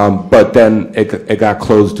 But then it got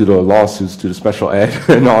closed due to lawsuits, due to special ed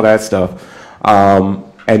and all that stuff.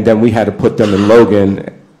 And then we had to put them in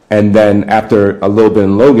Logan. And then after a little bit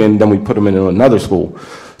in Logan, then we put them in another school.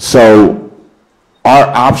 So our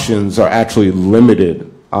options are actually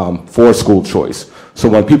limited for school choice. So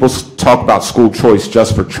when people talk about school choice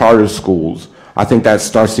just for charter schools, I think that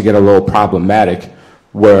starts to get a little problematic,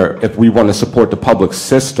 where if we want to support the public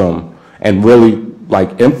system and really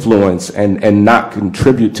like influence and not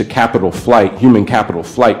contribute to capital flight, human capital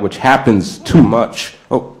flight, which happens too much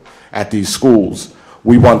at these schools,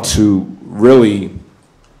 we want to really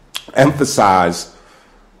emphasize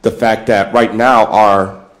the fact that right now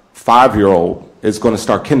our 5-year-old is going to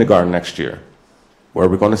start kindergarten next year. Where are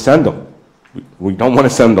we going to send them? We don't want to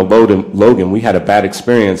send them to Logan. We had a bad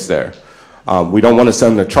experience there. We don't want to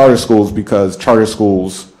send them to charter schools because charter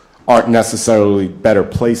schools aren't necessarily better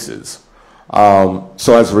places.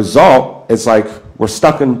 So as a result, it's like we're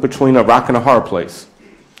stuck in between a rock and a hard place.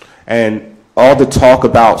 And all the talk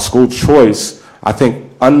about school choice, I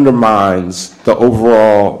think, undermines the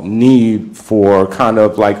overall need for kind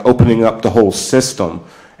of like opening up the whole system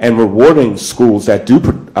and rewarding schools that do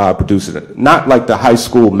produce it. Not like the high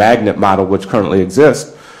school magnet model, which currently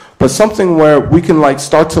exists, but something where we can like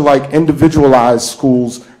start to like individualize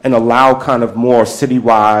schools and allow kind of more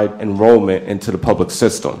citywide enrollment into the public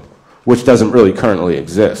system, which doesn't really currently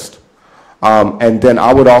exist. And then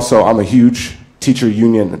I would also, I'm a huge teacher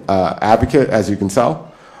union advocate, as you can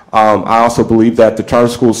tell. I also believe that the charter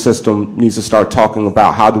school system needs to start talking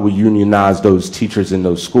about how do we unionize those teachers in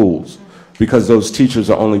those schools, because those teachers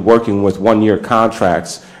are only working with 1-year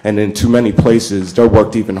contracts, and in too many places, they're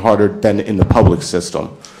worked even harder than in the public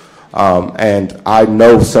system. And I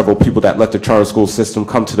know several people that let the charter school system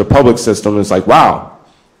come to the public system, and it's like, wow,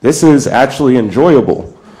 this is actually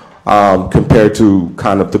enjoyable. Compared to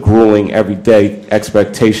kind of the grueling everyday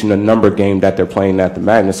expectation and number game that they're playing at the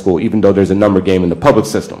magnet school, even though there's a number game in the public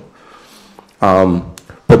system.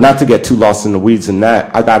 But not to get too lost in the weeds in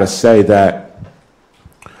that, I gotta say that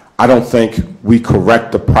I don't think we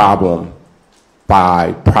correct the problem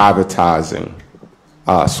by privatizing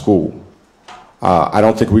school. I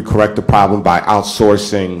don't think we correct the problem by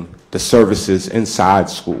outsourcing the services inside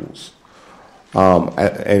schools.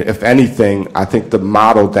 And if anything, I think the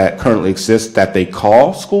model that currently exists that they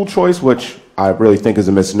call school choice, which I really think is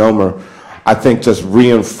a misnomer, I think just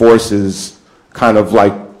reinforces kind of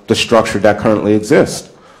like the structure that currently exists.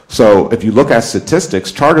 So if you look at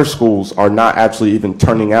statistics, charter schools are not actually even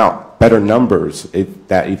turning out better numbers, if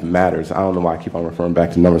that even matters. I don't know why I keep on referring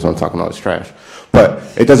back to numbers when I'm talking all this trash. But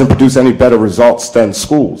it doesn't produce any better results than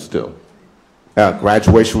schools do.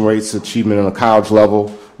 Graduation rates, achievement on a college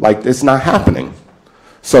level, like it's not happening.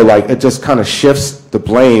 So like it just kind of shifts the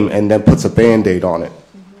blame and then puts a Band-Aid on it.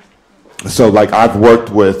 So like I've worked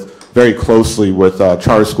very closely with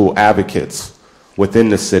charter school advocates within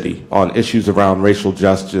the city on issues around racial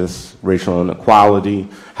justice, racial inequality,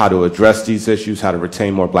 how to address these issues, how to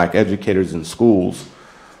retain more black educators in schools.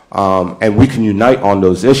 And we can unite on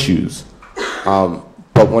those issues.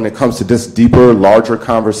 But when it comes to this deeper, larger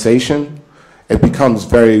conversation, it becomes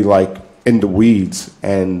very like in the weeds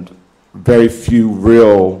and very few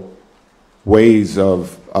real ways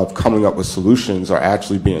of coming up with solutions are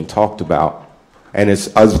actually being talked about. And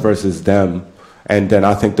it's us versus them. And then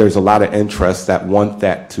I think there's a lot of interests that want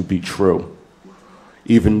that to be true.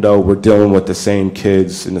 Even though we're dealing with the same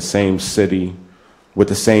kids in the same city with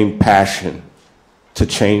the same passion to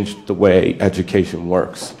change the way education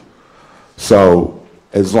works. So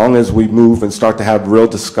as long as we move and start to have real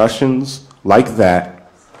discussions like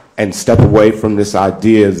that and step away from this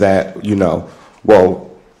idea that, you know, well,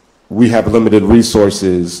 we have limited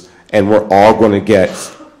resources and we're all going to get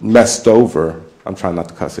messed over. I'm trying not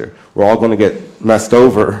to cuss here. We're all going to get messed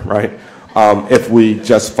over, right, if we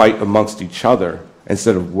just fight amongst each other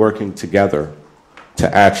instead of working together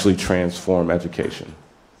to actually transform education.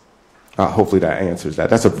 Hopefully that answers that.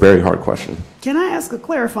 That's a very hard question. Can I ask a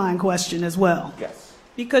clarifying question as well? Yes.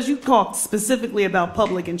 Because you talked specifically about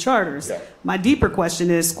public and charters. Yeah. My deeper question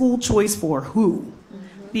is school choice for who?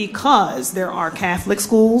 Because there are Catholic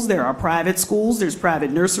schools, there are private schools, there's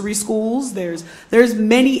private nursery schools, there's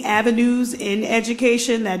many avenues in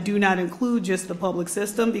education that do not include just the public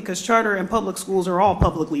system, because charter and public schools are all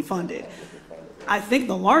publicly funded. I think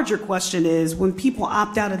the larger question is when people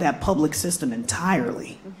opt out of that public system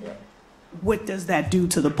entirely, what does that do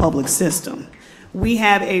to the public system? We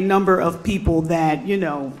have a number of people that, you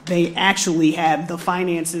know, they actually have the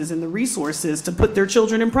finances and the resources to put their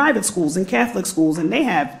children in private schools and Catholic schools, and they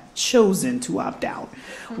have chosen to opt out.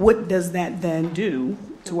 What does that then do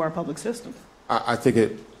to our public system? I think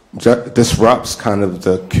it disrupts kind of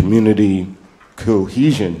the community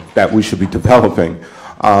cohesion that we should be developing.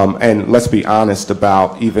 And let's be honest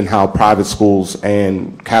about even how private schools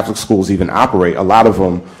and Catholic schools even operate. A lot of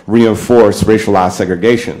them reinforce racialized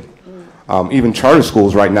segregation. Even charter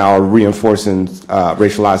schools right now are reinforcing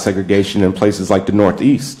racialized segregation in places like the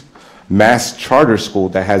Northeast. Mass Charter School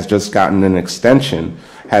that has just gotten an extension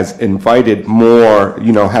has invited more,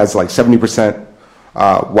 you know, has like 70%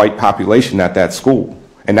 white population at that school.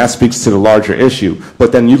 And that speaks to the larger issue.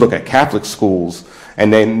 But then you look at Catholic schools,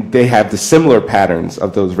 and then they have the similar patterns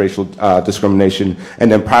of those racial discrimination. And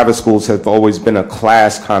then private schools have always been a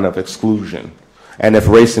class kind of exclusion. And if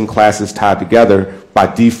race and class is tied together, by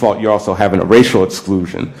default, you're also having a racial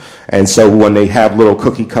exclusion. And so when they have little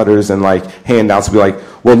cookie cutters and like handouts, be like,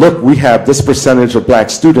 well, look, we have this percentage of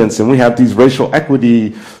black students and we have these racial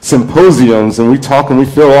equity symposiums and we talk and we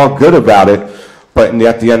feel all good about it. But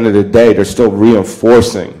at the end of the day, they're still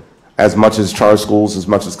reinforcing, as much as charter schools, as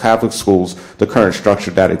much as Catholic schools, the current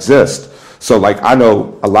structure that exists. So like I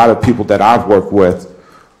know a lot of people that I've worked with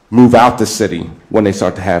move out the city when they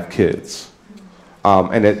start to have kids.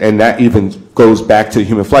 And that even goes back to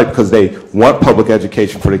human flight because they want public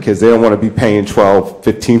education for the kids. They don't want to be paying $12,000,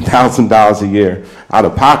 $15,000 a year out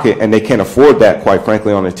of pocket, and they can't afford that, quite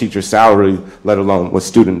frankly, on a teacher's salary, let alone with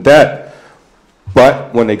student debt.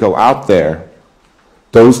 But when they go out there,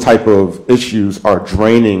 those type of issues are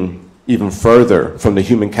draining even further from the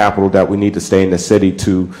human capital that we need to stay in the city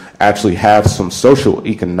to actually have some social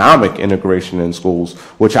economic integration in schools,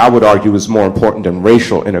 which I would argue is more important than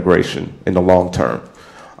racial integration in the long term.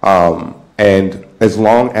 And as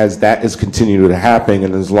long as that is continuing to happen,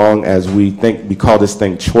 and as long as we call this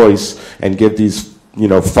thing choice and give these, you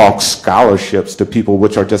know, false scholarships to people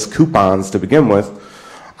which are just coupons to begin with,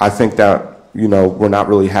 I think that, you know, we're not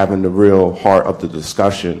really having the real heart of the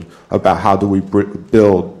discussion about how do we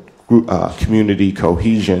build community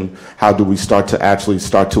cohesion, how do we start to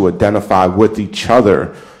identify with each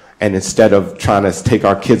other, and instead of trying to take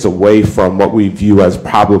our kids away from what we view as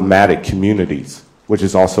problematic communities, which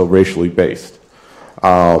is also racially based,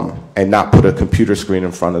 and not put a computer screen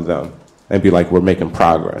in front of them and be like, we're making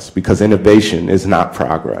progress, because innovation is not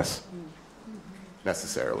progress,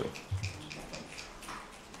 necessarily.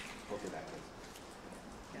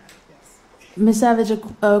 Ms. Savage,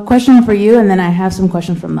 a question for you, and then I have some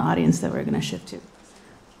questions from the audience that we're going to shift to.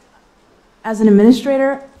 As an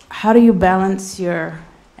administrator, how do you balance your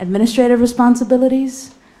administrative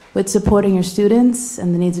responsibilities with supporting your students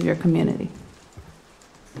and the needs of your community?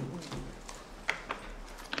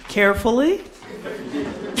 Carefully.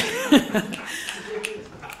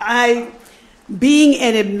 Being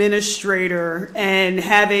an administrator and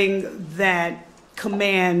having that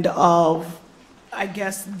command of I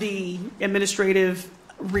guess, the administrative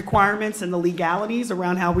requirements and the legalities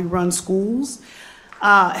around how we run schools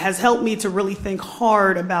has helped me to really think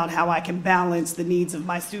hard about how I can balance the needs of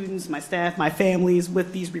my students, my staff, my families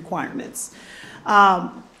with these requirements.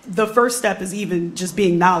 The first step is even just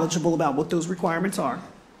being knowledgeable about what those requirements are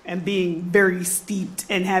and being very steeped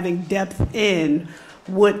and having depth in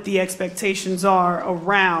what the expectations are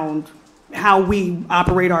around how we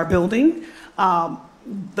operate our building,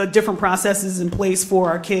 the different processes in place for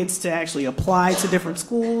our kids to actually apply to different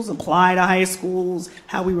schools, apply to high schools,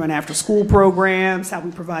 how we run after school programs, how we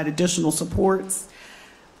provide additional supports.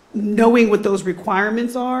 Knowing what those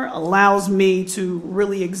requirements are allows me to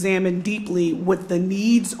really examine deeply what the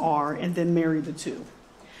needs are and then marry the two.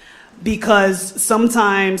 Because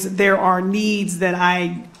sometimes there are needs that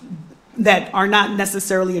are not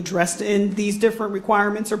necessarily addressed in these different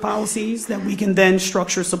requirements or policies that we can then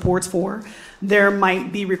structure supports for. There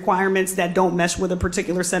might be requirements that don't mesh with a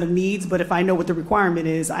particular set of needs, but if I know what the requirement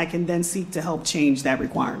is, I can then seek to help change that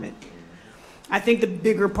requirement. I think the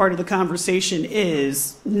bigger part of the conversation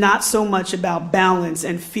is not so much about balance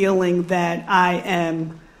and feeling that I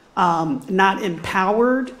am not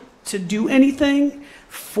empowered to do anything.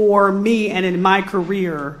 For me and in my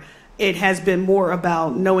career, it has been more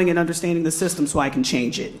about knowing and understanding the system so I can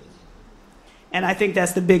change it. And I think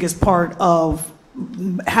that's the biggest part of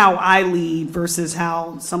how I lead versus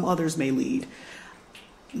how some others may lead.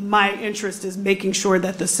 My interest is making sure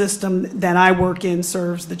that the system that I work in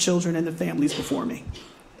serves the children and the families before me.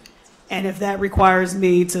 And if that requires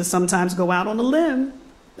me to sometimes go out on a limb,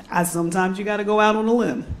 sometimes you got to go out on a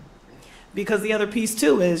limb. Because the other piece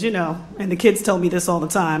too is, and the kids tell me this all the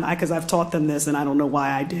time, because I've taught them this and I don't know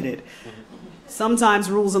why I did it. Sometimes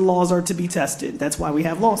rules and laws are to be tested. That's why we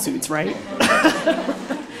have lawsuits, right?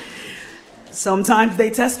 Sometimes they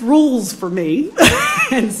test rules for me,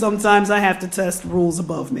 and sometimes I have to test rules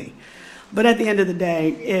above me. But at the end of the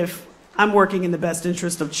day, if I'm working in the best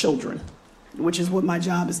interest of children, which is what my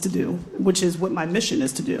job is to do, which is what my mission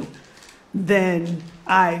is to do, then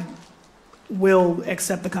I will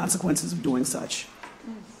accept the consequences of doing such.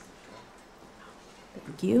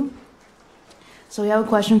 Thank you. So we have a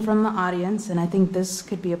question from the audience, and I think this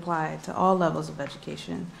could be applied to all levels of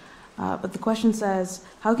education. But the question says,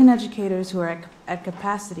 how can educators who are at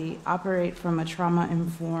capacity operate from a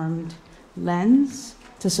trauma-informed lens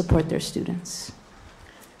to support their students?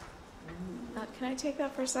 Can I take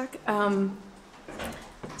that for a sec?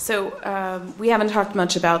 We haven't talked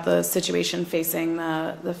much about the situation facing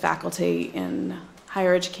the faculty in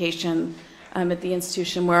higher education. At the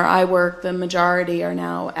institution where I work, the majority are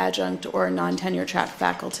now adjunct or non-tenure track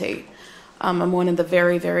faculty. I'm one of the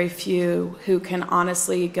very, very few who can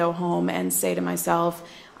honestly go home and say to myself,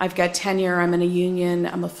 I've got tenure, I'm in a union,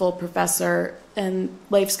 I'm a full professor, and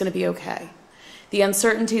life's going to be okay. The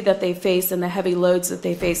uncertainty that they face and the heavy loads that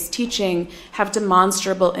they face teaching have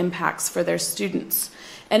demonstrable impacts for their students.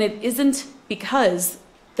 And it isn't because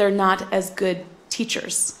they're not as good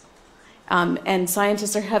teachers. And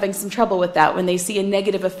scientists are having some trouble with that. When they see a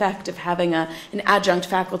negative effect of having an adjunct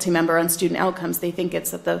faculty member on student outcomes, they think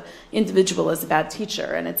it's that the individual is a bad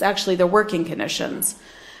teacher, and it's actually their working conditions.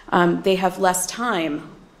 They have less time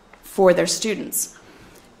for their students.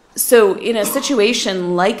 So in a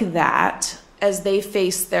situation like that, as they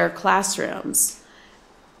face their classrooms,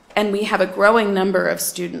 and we have a growing number of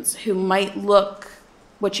students who might look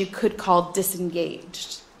what you could call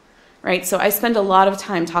disengaged, right? So I spend a lot of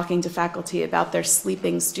time talking to faculty about their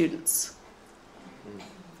sleeping students.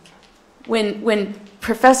 When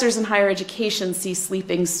professors in higher education see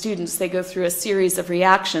sleeping students, they go through a series of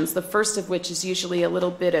reactions, the first of which is usually a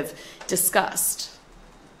little bit of disgust,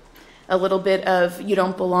 a little bit of, you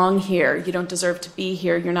don't belong here, you don't deserve to be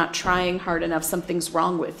here, you're not trying hard enough, something's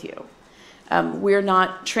wrong with you. We're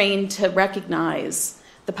not trained to recognize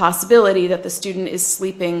the possibility that the student is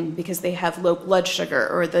sleeping because they have low blood sugar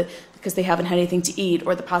or because they haven't had anything to eat,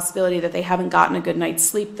 or the possibility that they haven't gotten a good night's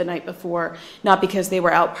sleep the night before, not because they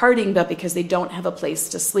were out partying, but because they don't have a place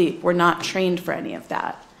to sleep. We're not trained for any of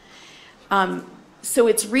that. So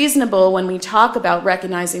it's reasonable when we talk about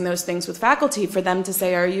recognizing those things with faculty for them to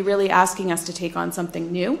say, are you really asking us to take on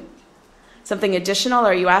something new, something additional?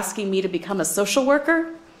 Are you asking me to become a social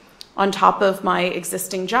worker on top of my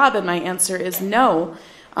existing job? And my answer is no,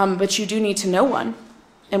 but you do need to know one,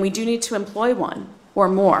 and we do need to employ one or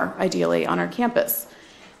more, ideally, on our campus.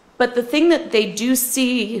 But the thing that they do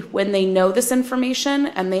see when they know this information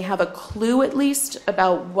and they have a clue at least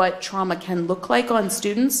about what trauma can look like on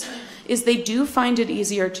students is they do find it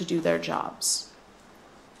easier to do their jobs.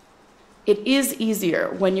 It is easier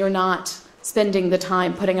when you're not spending the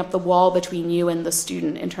time putting up the wall between you and the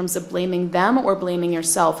student in terms of blaming them or blaming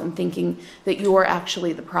yourself and thinking that you're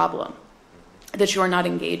actually the problem, that you're not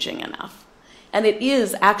engaging enough. And it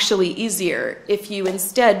is actually easier if you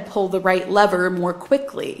instead pull the right lever more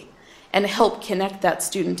quickly and help connect that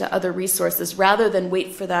student to other resources rather than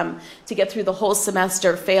wait for them to get through the whole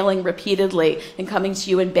semester failing repeatedly and coming to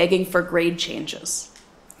you and begging for grade changes.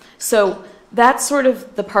 So that's sort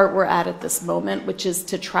of the part we're at this moment, which is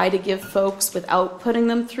to try to give folks, without putting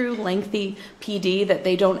them through lengthy PD that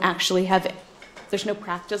they don't actually have, there's no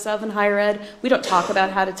practice of in higher ed. We don't talk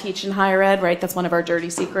about how to teach in higher ed, right? That's one of our dirty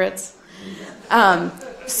secrets.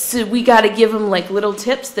 So we got to give them like little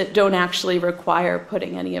tips that don't actually require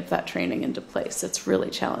putting any of that training into place. It's really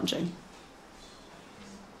challenging.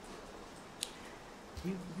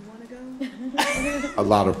 You want to go? A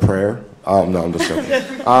lot of prayer. No, I'm just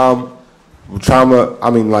joking. Trauma, I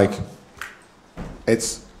mean, like,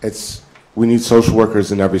 we need social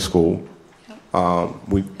workers in every school.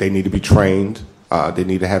 They need to be trained. They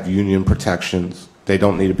need to have union protections. They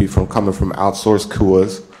don't need to be coming from outsourced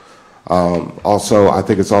CUAs. Also, I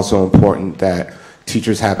think it's also important that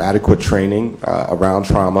teachers have adequate training around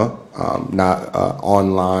trauma, not an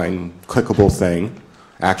online clickable thing,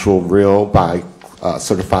 actual real by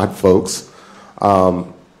certified folks.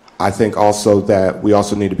 I think also that we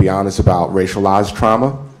also need to be honest about racialized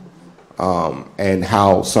trauma and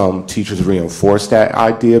how some teachers reinforce that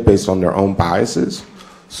idea based on their own biases.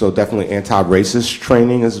 So definitely anti-racist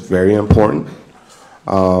training is very important.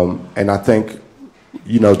 And I think,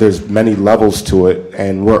 you know, there's many levels to it,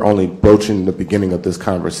 and we're only broaching the beginning of this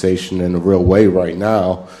conversation in a real way right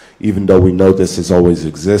now, even though we know this has always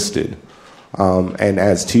existed. And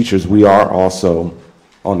as teachers, we are also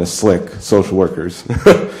on the slick social workers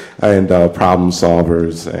and problem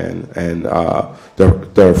solvers and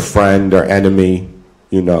their friend or enemy.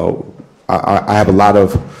 You know, I have a lot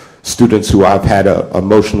of students who I've had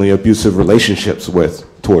emotionally abusive relationships with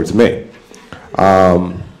towards me.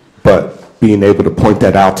 But being able to point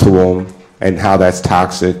that out to them and how that's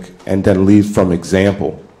toxic and then lead from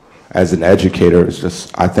example as an educator is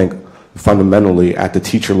just, I think, fundamentally at the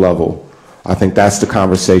teacher level, I think that's the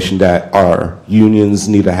conversation that our unions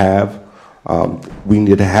need to have. We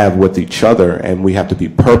need to have with each other, and we have to be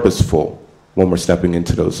purposeful when we're stepping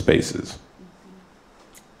into those spaces.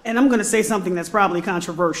 And I'm going to say something that's probably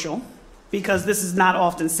controversial, because this is not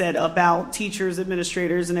often said about teachers,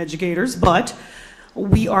 administrators, and educators, but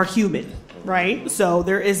we are human, right? So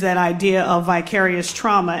there is that idea of vicarious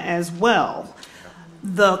trauma as well.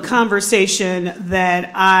 The conversation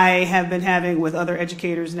that I have been having with other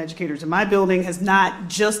educators and educators in my building has not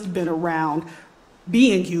just been around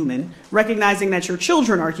being human, recognizing that your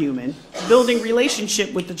children are human, building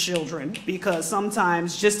relationship with the children, because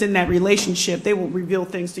sometimes just in that relationship, they will reveal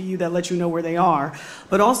things to you that let you know where they are.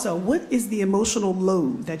 But also, what is the emotional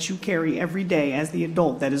load that you carry every day as the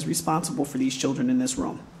adult that is responsible for these children in this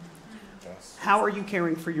room? How are you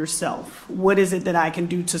caring for yourself? What is it that I can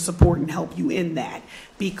do to support and help you in that?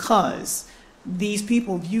 Because these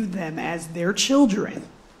people view them as their children.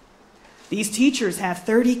 These teachers have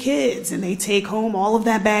 30 kids and they take home all of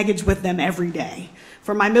that baggage with them every day.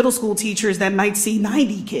 For my middle school teachers that might see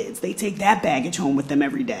 90 kids, they take that baggage home with them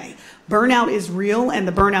every day. Burnout is real, and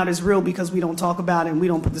the burnout is real because we don't talk about it and we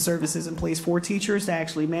don't put the services in place for teachers to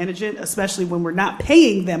actually manage it, especially when we're not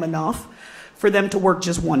paying them enough for them to work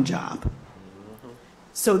just one job.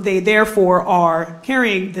 So they therefore are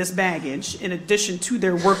carrying this baggage in addition to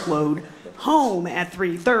their workload home at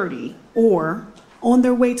 3:30 or on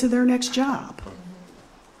their way to their next job.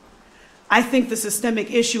 I think the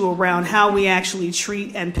systemic issue around how we actually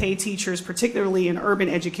treat and pay teachers, particularly in urban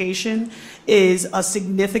education, is a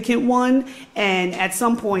significant one. And at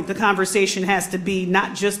some point, the conversation has to be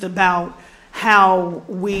not just about how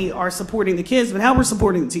we are supporting the kids, but how we're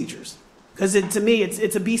supporting the teachers. Because to me,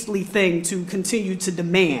 it's a beastly thing to continue to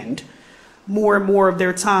demand more and more of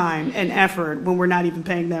their time and effort when we're not even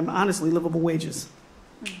paying them, honestly, livable wages.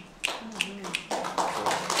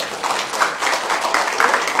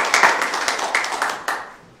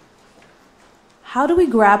 How do we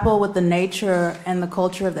grapple with the nature and the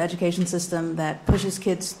culture of the education system that pushes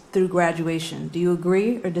kids through graduation? Do you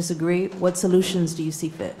agree or disagree? What solutions do you see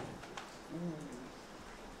fit?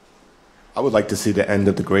 I would like to see the end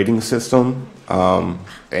of the grading system. A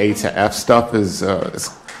to F stuff is,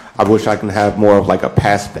 I wish I can have more of like a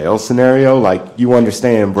pass-fail scenario, like you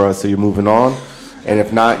understand, bro, so you're moving on. And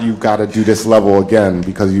if not, you've got to do this level again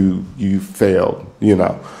because you failed, you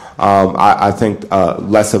know. I think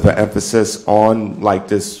less of an emphasis on like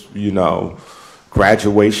this, you know,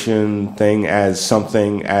 graduation thing as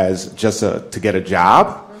something as just to get a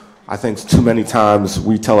job. I think too many times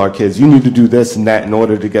we tell our kids, you need to do this and that in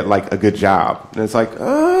order to get like a good job. And it's like,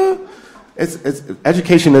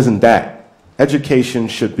 education isn't that. Education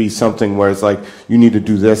should be something where it's like, you need to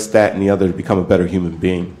do this, that, and the other to become a better human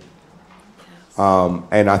being.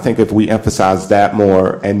 And I think if we emphasize that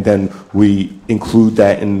more and then we include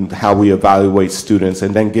that in how we evaluate students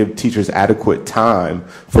and then give teachers adequate time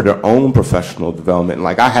for their own professional development.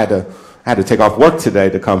 Like I had to take off work today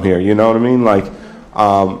to come here, you know what I mean? Like,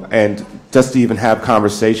 and just to even have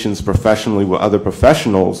conversations professionally with other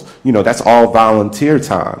professionals, you know, that's all volunteer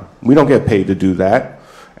time. We don't get paid to do that.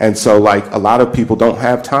 And so like a lot of people don't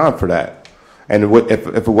have time for that. And if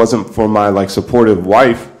it wasn't for my like supportive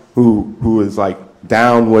wife, who is like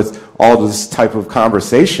down with all this type of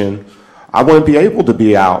conversation, I wouldn't be able to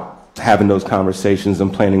be out having those conversations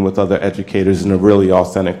and planning with other educators in a really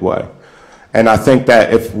authentic way. And I think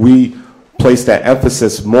that if we place that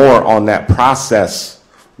emphasis more on that process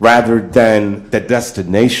rather than the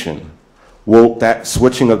destination, that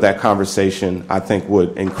switching of that conversation, I think,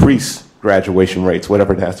 would increase graduation rates,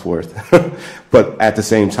 whatever that's worth. But at the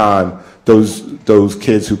same time, those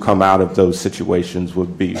kids who come out of those situations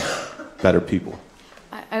would be better people.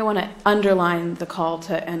 I want to underline the call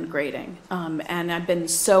to end grading. And I've been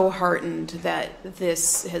so heartened that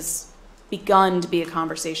this has begun to be a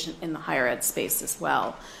conversation in the higher ed space as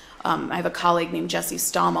well. I have a colleague named Jessie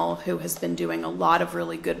Stommel who has been doing a lot of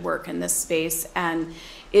really good work in this space, and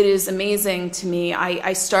it is amazing to me.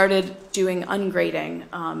 I started doing ungrading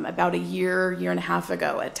about a year and a half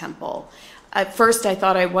ago at Temple. At first I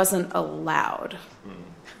thought I wasn't allowed.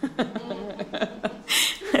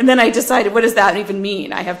 And then I decided, what does that even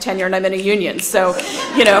mean? I have tenure and I'm in a union. So,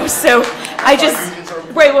 I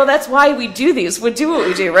just, right, well, that's why we do these. We do what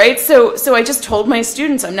we do, right? So I just told my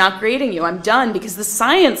students, I'm not grading you, I'm done, because the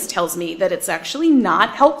science tells me that it's actually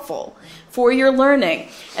not helpful for your learning.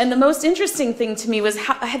 And the most interesting thing to me was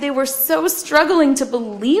how they were so struggling to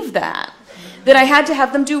believe that I had to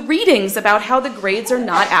have them do readings about how the grades are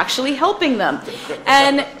not actually helping them.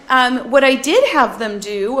 And what I did have them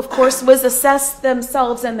do, of course, was assess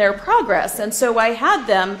themselves and their progress. And so I had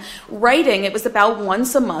them writing, it was about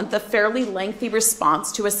once a month, a fairly lengthy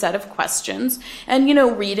response to a set of questions, and,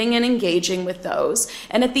 reading and engaging with those.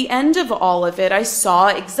 And at the end of all of it, I saw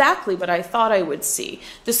exactly what I thought I would see.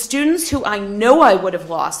 The students who I know I would have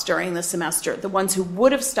lost during the semester, the ones who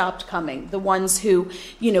would have stopped coming, the ones who,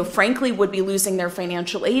 frankly would be losing their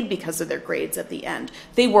financial aid because of their grades at the end.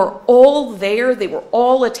 They were all there, they were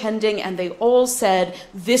all attending, and they all said,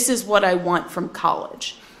 this is what I want from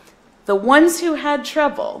college. The ones who had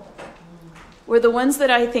trouble were the ones that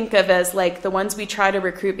I think of as like the ones we try to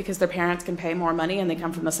recruit because their parents can pay more money and they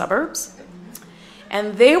come from the suburbs.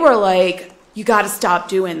 And they were like, you got to stop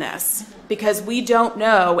doing this because we don't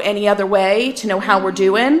know any other way to know how we're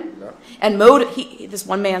doing. And this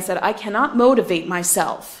one man said, I cannot motivate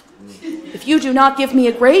myself if you do not give me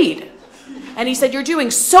a grade. And he said, you're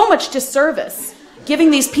doing so much disservice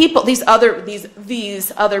giving these people, these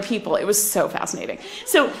other people. It was so fascinating.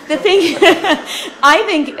 So the thing, I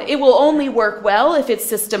think it will only work well if it's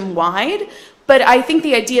system-wide, but I think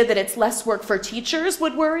the idea that it's less work for teachers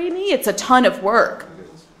would worry me. It's a ton of work.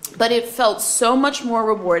 But it felt so much more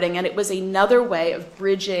rewarding, and it was another way of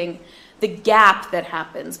bridging the gap that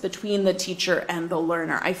happens between the teacher and the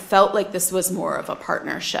learner. I felt like this was more of a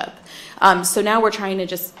partnership. So now we're trying to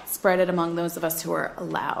just spread it among those of us who are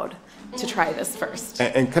allowed to try this first.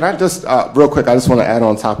 And can I just, real quick, I just want to add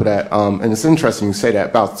on top of that, and it's interesting you say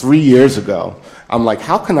that. About 3 years ago, I'm like,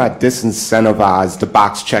 how can I disincentivize the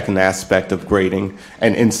box checking aspect of grading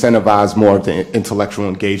and incentivize more of the intellectual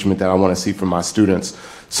engagement that I want to see from my students?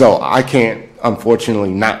 So I can't,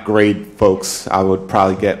 unfortunately, not grade folks I would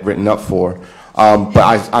probably get written up for.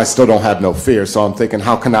 But I still don't have no fear. So I'm thinking,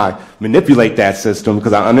 how can I manipulate that system?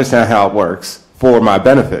 Because I understand how it works for my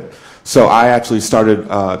benefit. So I actually started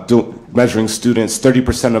measuring students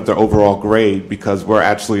 30% of their overall grade, because we're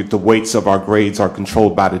actually, the weights of our grades are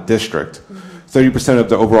controlled by the district. 30% of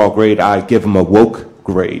the overall grade, I give them a woke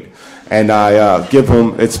grade. And I give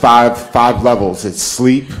them, it's five levels. It's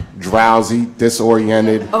sleep, drowsy,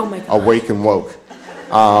 disoriented, awake, and woke.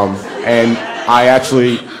 And I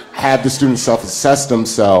actually have the students self-assess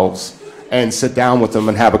themselves and sit down with them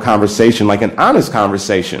and have a conversation, like an honest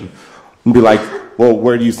conversation, and be like, well,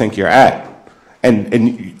 where do you think you're at? And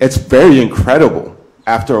it's very incredible.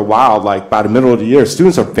 After a while, like by the middle of the year,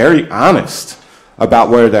 students are very honest about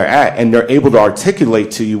where they're at, and they're able to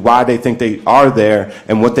articulate to you why they think they are there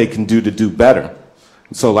and what they can do to do better.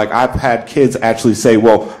 So like I've had kids actually say,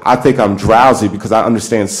 well, I think I'm drowsy because I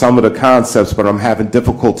understand some of the concepts, but I'm having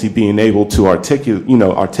difficulty being able to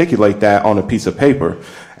articulate that on a piece of paper.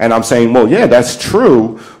 And I'm saying, well, yeah, that's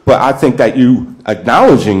true, but I think that you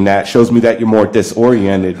acknowledging that shows me that you're more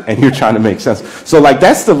disoriented and you're trying to make sense. So like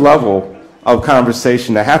that's the level of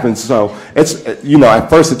conversation that happens. So it's, at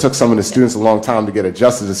first it took some of the students a long time to get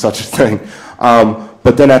adjusted to such a thing.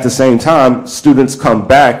 But then at the same time, students come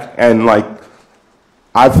back and like,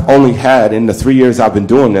 I've only had, in the 3 years I've been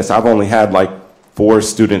doing this, I've only had like 4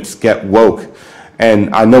 students get woke.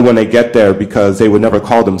 And I know when they get there because they would never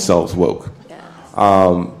call themselves woke.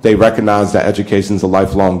 They recognize that education is a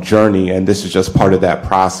lifelong journey and this is just part of that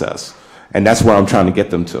process. And that's where I'm trying to get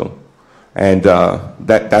them to. And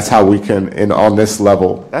that's how we can, on this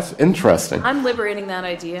level, that's interesting. I'm liberating that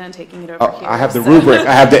idea and taking it over here. I have the rubric,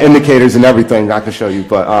 I have the indicators and everything I can show you,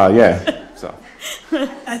 but yeah, so.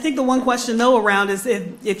 I think the one question though around is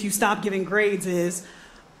if you stop giving grades is,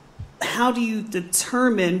 how do you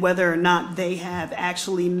determine whether or not they have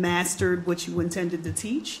actually mastered what you intended to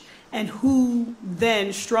teach? And who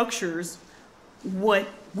then structures what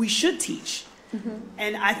we should teach? Mm-hmm.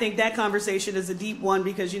 And I think that conversation is a deep one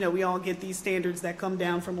because, we all get these standards that come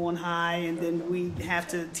down from on high and then we have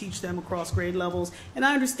to teach them across grade levels. And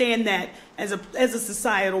I understand that as a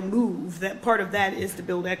societal move, that part of that is to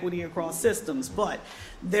build equity across systems. But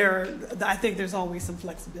I think there's always some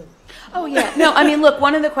flexibility. Oh, yeah. No, I mean, look,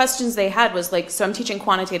 one of the questions they had was like, so I'm teaching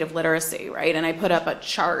quantitative literacy, right? And I put up a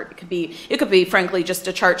chart. It could be, frankly, just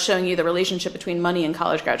a chart showing you the relationship between money and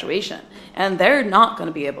college graduation. And they're not going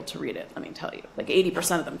to be able to read it, let me tell you. Like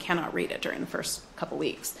 80% of them cannot read it during the first couple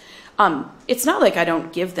weeks. It's not like I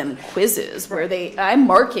don't give them quizzes where I'm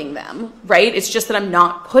marking them, right? It's just that I'm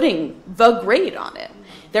not putting the grade on it.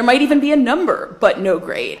 There might even be a number, but no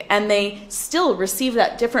grade. And they still receive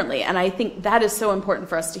that differently. And I think that is so important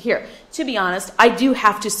for us to hear. To be honest, I do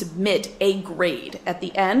have to submit a grade at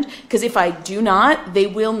the end, because if I do not, they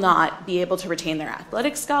will not be able to retain their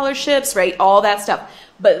athletic scholarships, right? All that stuff.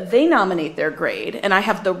 But they nominate their grade, and I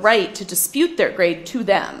have the right to dispute their grade to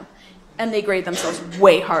them. And they grade themselves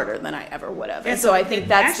way harder than I ever would have. And so I think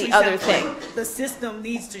that's the other thing. Like the system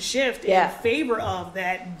needs to shift in favor of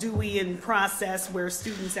that Deweyan process where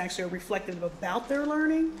students actually are reflective about their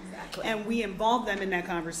learning. Exactly. And we involve them in that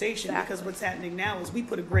conversation because what's happening now is we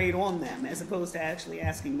put a grade on them as opposed to actually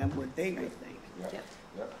asking them what they would think. Yep.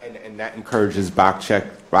 And that encourages box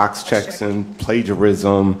checks and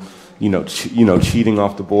plagiarism. Cheating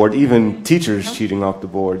off the board, even teachers cheating off the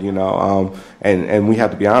board, and we have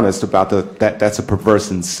to be honest about that's a perverse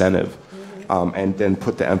incentive, and then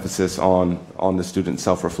put the emphasis on the student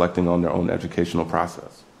self-reflecting on their own educational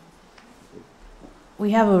process. We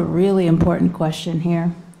have a really important question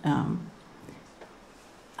here. How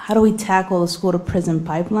do we tackle the school to prison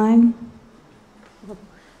pipeline?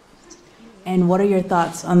 And what are your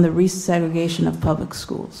thoughts on the resegregation of public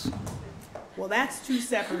schools? Well, that's 2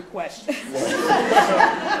 separate questions.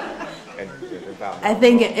 I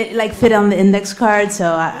think it fit on the index card,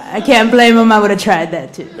 so I can't blame them. I would have tried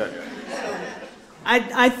that too.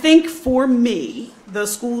 I think for me, the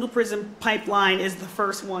school to prison pipeline is the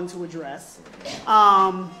first one to address.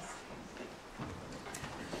 A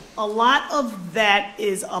lot of that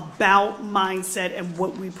is about mindset and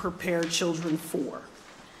what we prepare children for.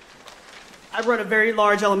 I run a very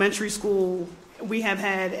large elementary school. We have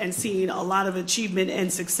had and seen a lot of achievement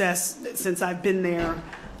and success since I've been there.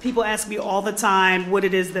 People ask me all the time what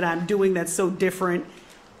it is that I'm doing that's so different,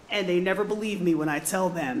 and they never believe me when I tell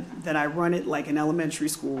them that I run it like an elementary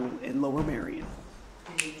school in Lower Merion.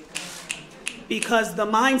 Because the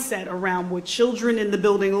mindset around what children in the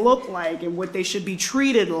building look like and what they should be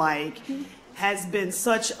treated like has been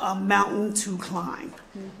such a mountain to climb.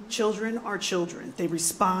 Children are children. They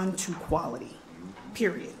respond to quality,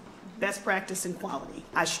 period. Best practice and quality.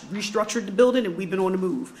 I restructured the building and we've been on the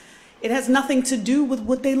move. It has nothing to do with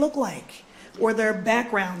what they look like or their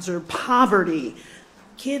backgrounds or poverty.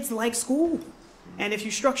 Kids like school. And if you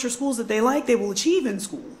structure schools that they like, they will achieve in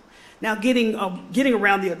school. Now getting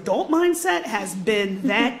around the adult mindset has been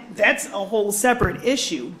that's a whole separate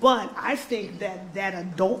issue. But I think that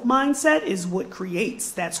adult mindset is what creates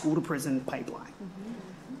that school to prison pipeline.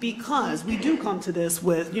 Because we do come to this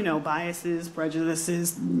with, biases,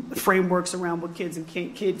 prejudices, frameworks around what kids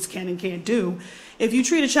can and can't do. If you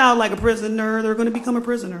treat a child like a prisoner, they're going to become a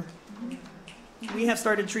prisoner. We have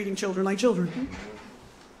started treating children like children.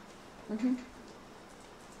 Mm-hmm.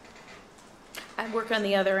 I work on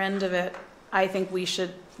the other end of it. I think we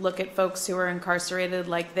should look at folks who are incarcerated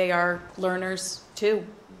like they are learners, too.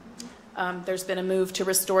 There's been a move to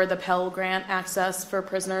restore the Pell Grant access for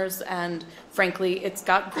prisoners, and frankly, it's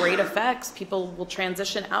got great effects. People will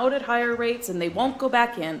transition out at higher rates, and they won't go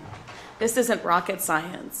back in. This isn't rocket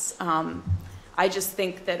science. I I just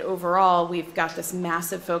think that overall we've got this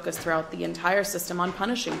massive focus throughout the entire system on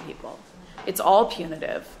punishing people. It's all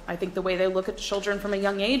punitive. I think the way they look at children from a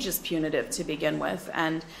young age is punitive to begin with.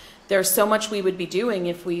 And there's so much we would be doing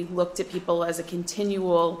if we looked at people as a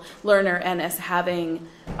continual learner and as having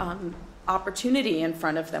opportunity in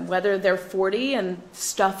front of them, whether they're 40 and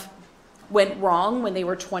stuff went wrong when they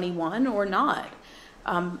were 21 or not.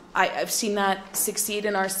 I've seen that succeed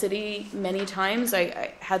in our city many times.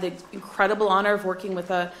 I had the incredible honor of working with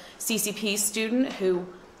a CCP student who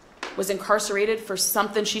was incarcerated for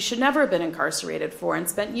something she should never have been incarcerated for and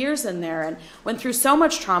spent years in there and went through so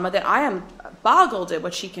much trauma that I am boggled at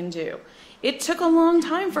what she can do. It took a long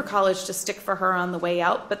time for college to stick for her on the way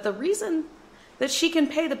out, but the reason that she can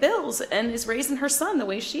pay the bills and is raising her son the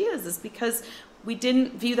way she is because we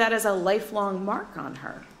didn't view that as a lifelong mark on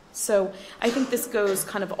her. So I think this goes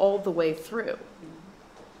kind of all the way through.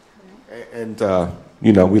 And,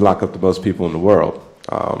 we lock up the most people in the world.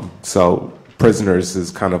 So prisoners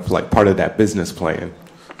is kind of like part of that business plan.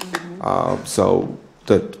 So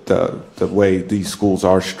the way these schools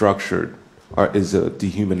are structured is a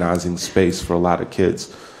dehumanizing space for a lot of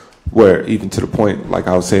kids, where even to the point, like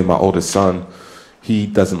I was saying, my oldest son, he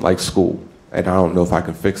doesn't like school. And I don't know if I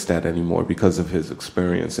can fix that anymore because of his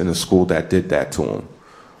experience in a school that did that to him.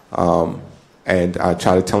 And I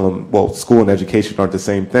try to tell him, well, school and education aren't the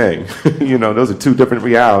same thing. Those are two different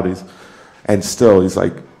realities. And still, he's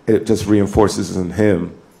like, it just reinforces in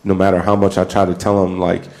him, no matter how much I try to tell him,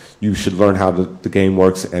 like, you should learn how the game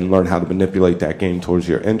works and learn how to manipulate that game towards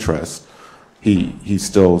your interest. He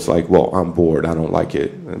still is like, well, I'm bored, I don't like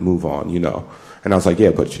it, and move on, And I was like,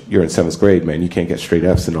 yeah, but you're in 7th grade, man. You can't get straight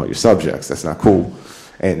F's in all your subjects. That's not cool.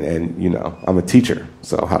 And I'm a teacher,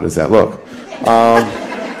 so how does that look?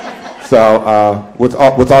 So with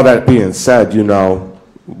all that being said,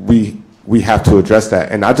 we have to address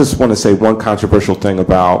that. And I just want to say one controversial thing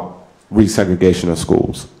about resegregation of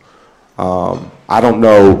schools. I don't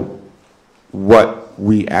know what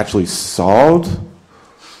we actually solved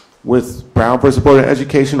with Brown versus Board of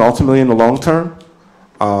Education ultimately in the long term.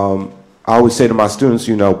 I always say to my students,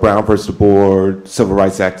 Brown versus the Board, Civil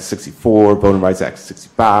Rights Act of 64, Voting Rights Act of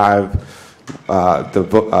 65,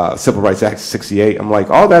 the Civil Rights Act of 68. I'm like,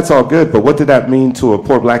 that's all good, but what did that mean to a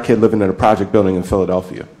poor black kid living in a project building in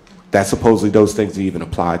Philadelphia? That supposedly those things even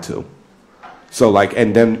apply to. So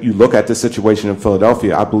and then you look at the situation in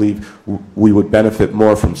Philadelphia, I believe we would benefit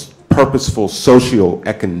more from purposeful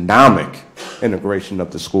socio-economic integration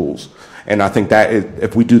of the schools. And I think that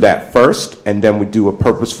if we do that first, and then we do a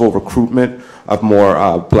purposeful recruitment of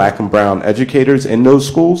more black and brown educators in those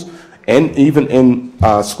schools, and even in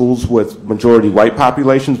schools with majority white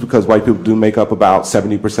populations, because white people do make up about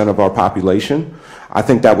 70% of our population, I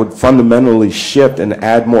think that would fundamentally shift and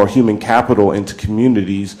add more human capital into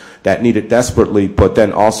communities that need it desperately, but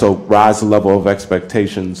then also rise the level of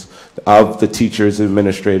expectations of the teachers,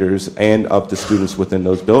 administrators, and of the students within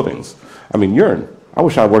those buildings. I mean, I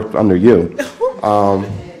wish I worked under you,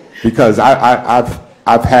 because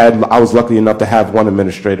I was lucky enough to have one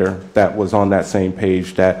administrator that was on that same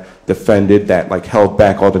page, that defended, that held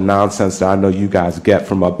back all the nonsense that I know you guys get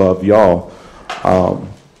from above y'all.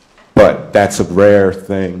 But that's a rare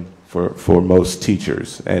thing for most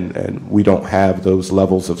teachers, and we don't have those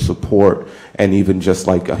levels of support and even just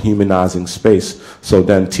a humanizing space. So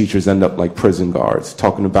then teachers end up like prison guards,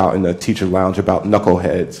 talking about in the teacher lounge about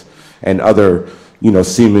knuckleheads and other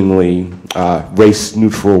seemingly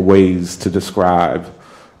race-neutral ways to describe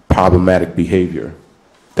problematic behavior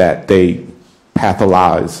that they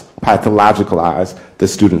pathologicalize the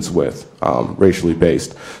students with, racially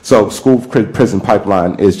based. So school-prison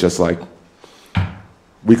pipeline is just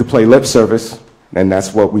we could play lip service, and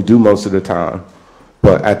that's what we do most of the time.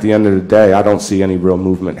 But at the end of the day, I don't see any real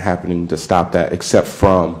movement happening to stop that, except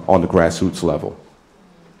from on the grassroots level.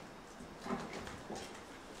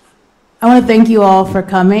 I want to thank you all for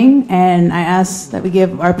coming, and I ask that we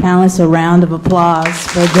give our panelists a round of applause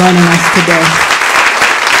for joining us today.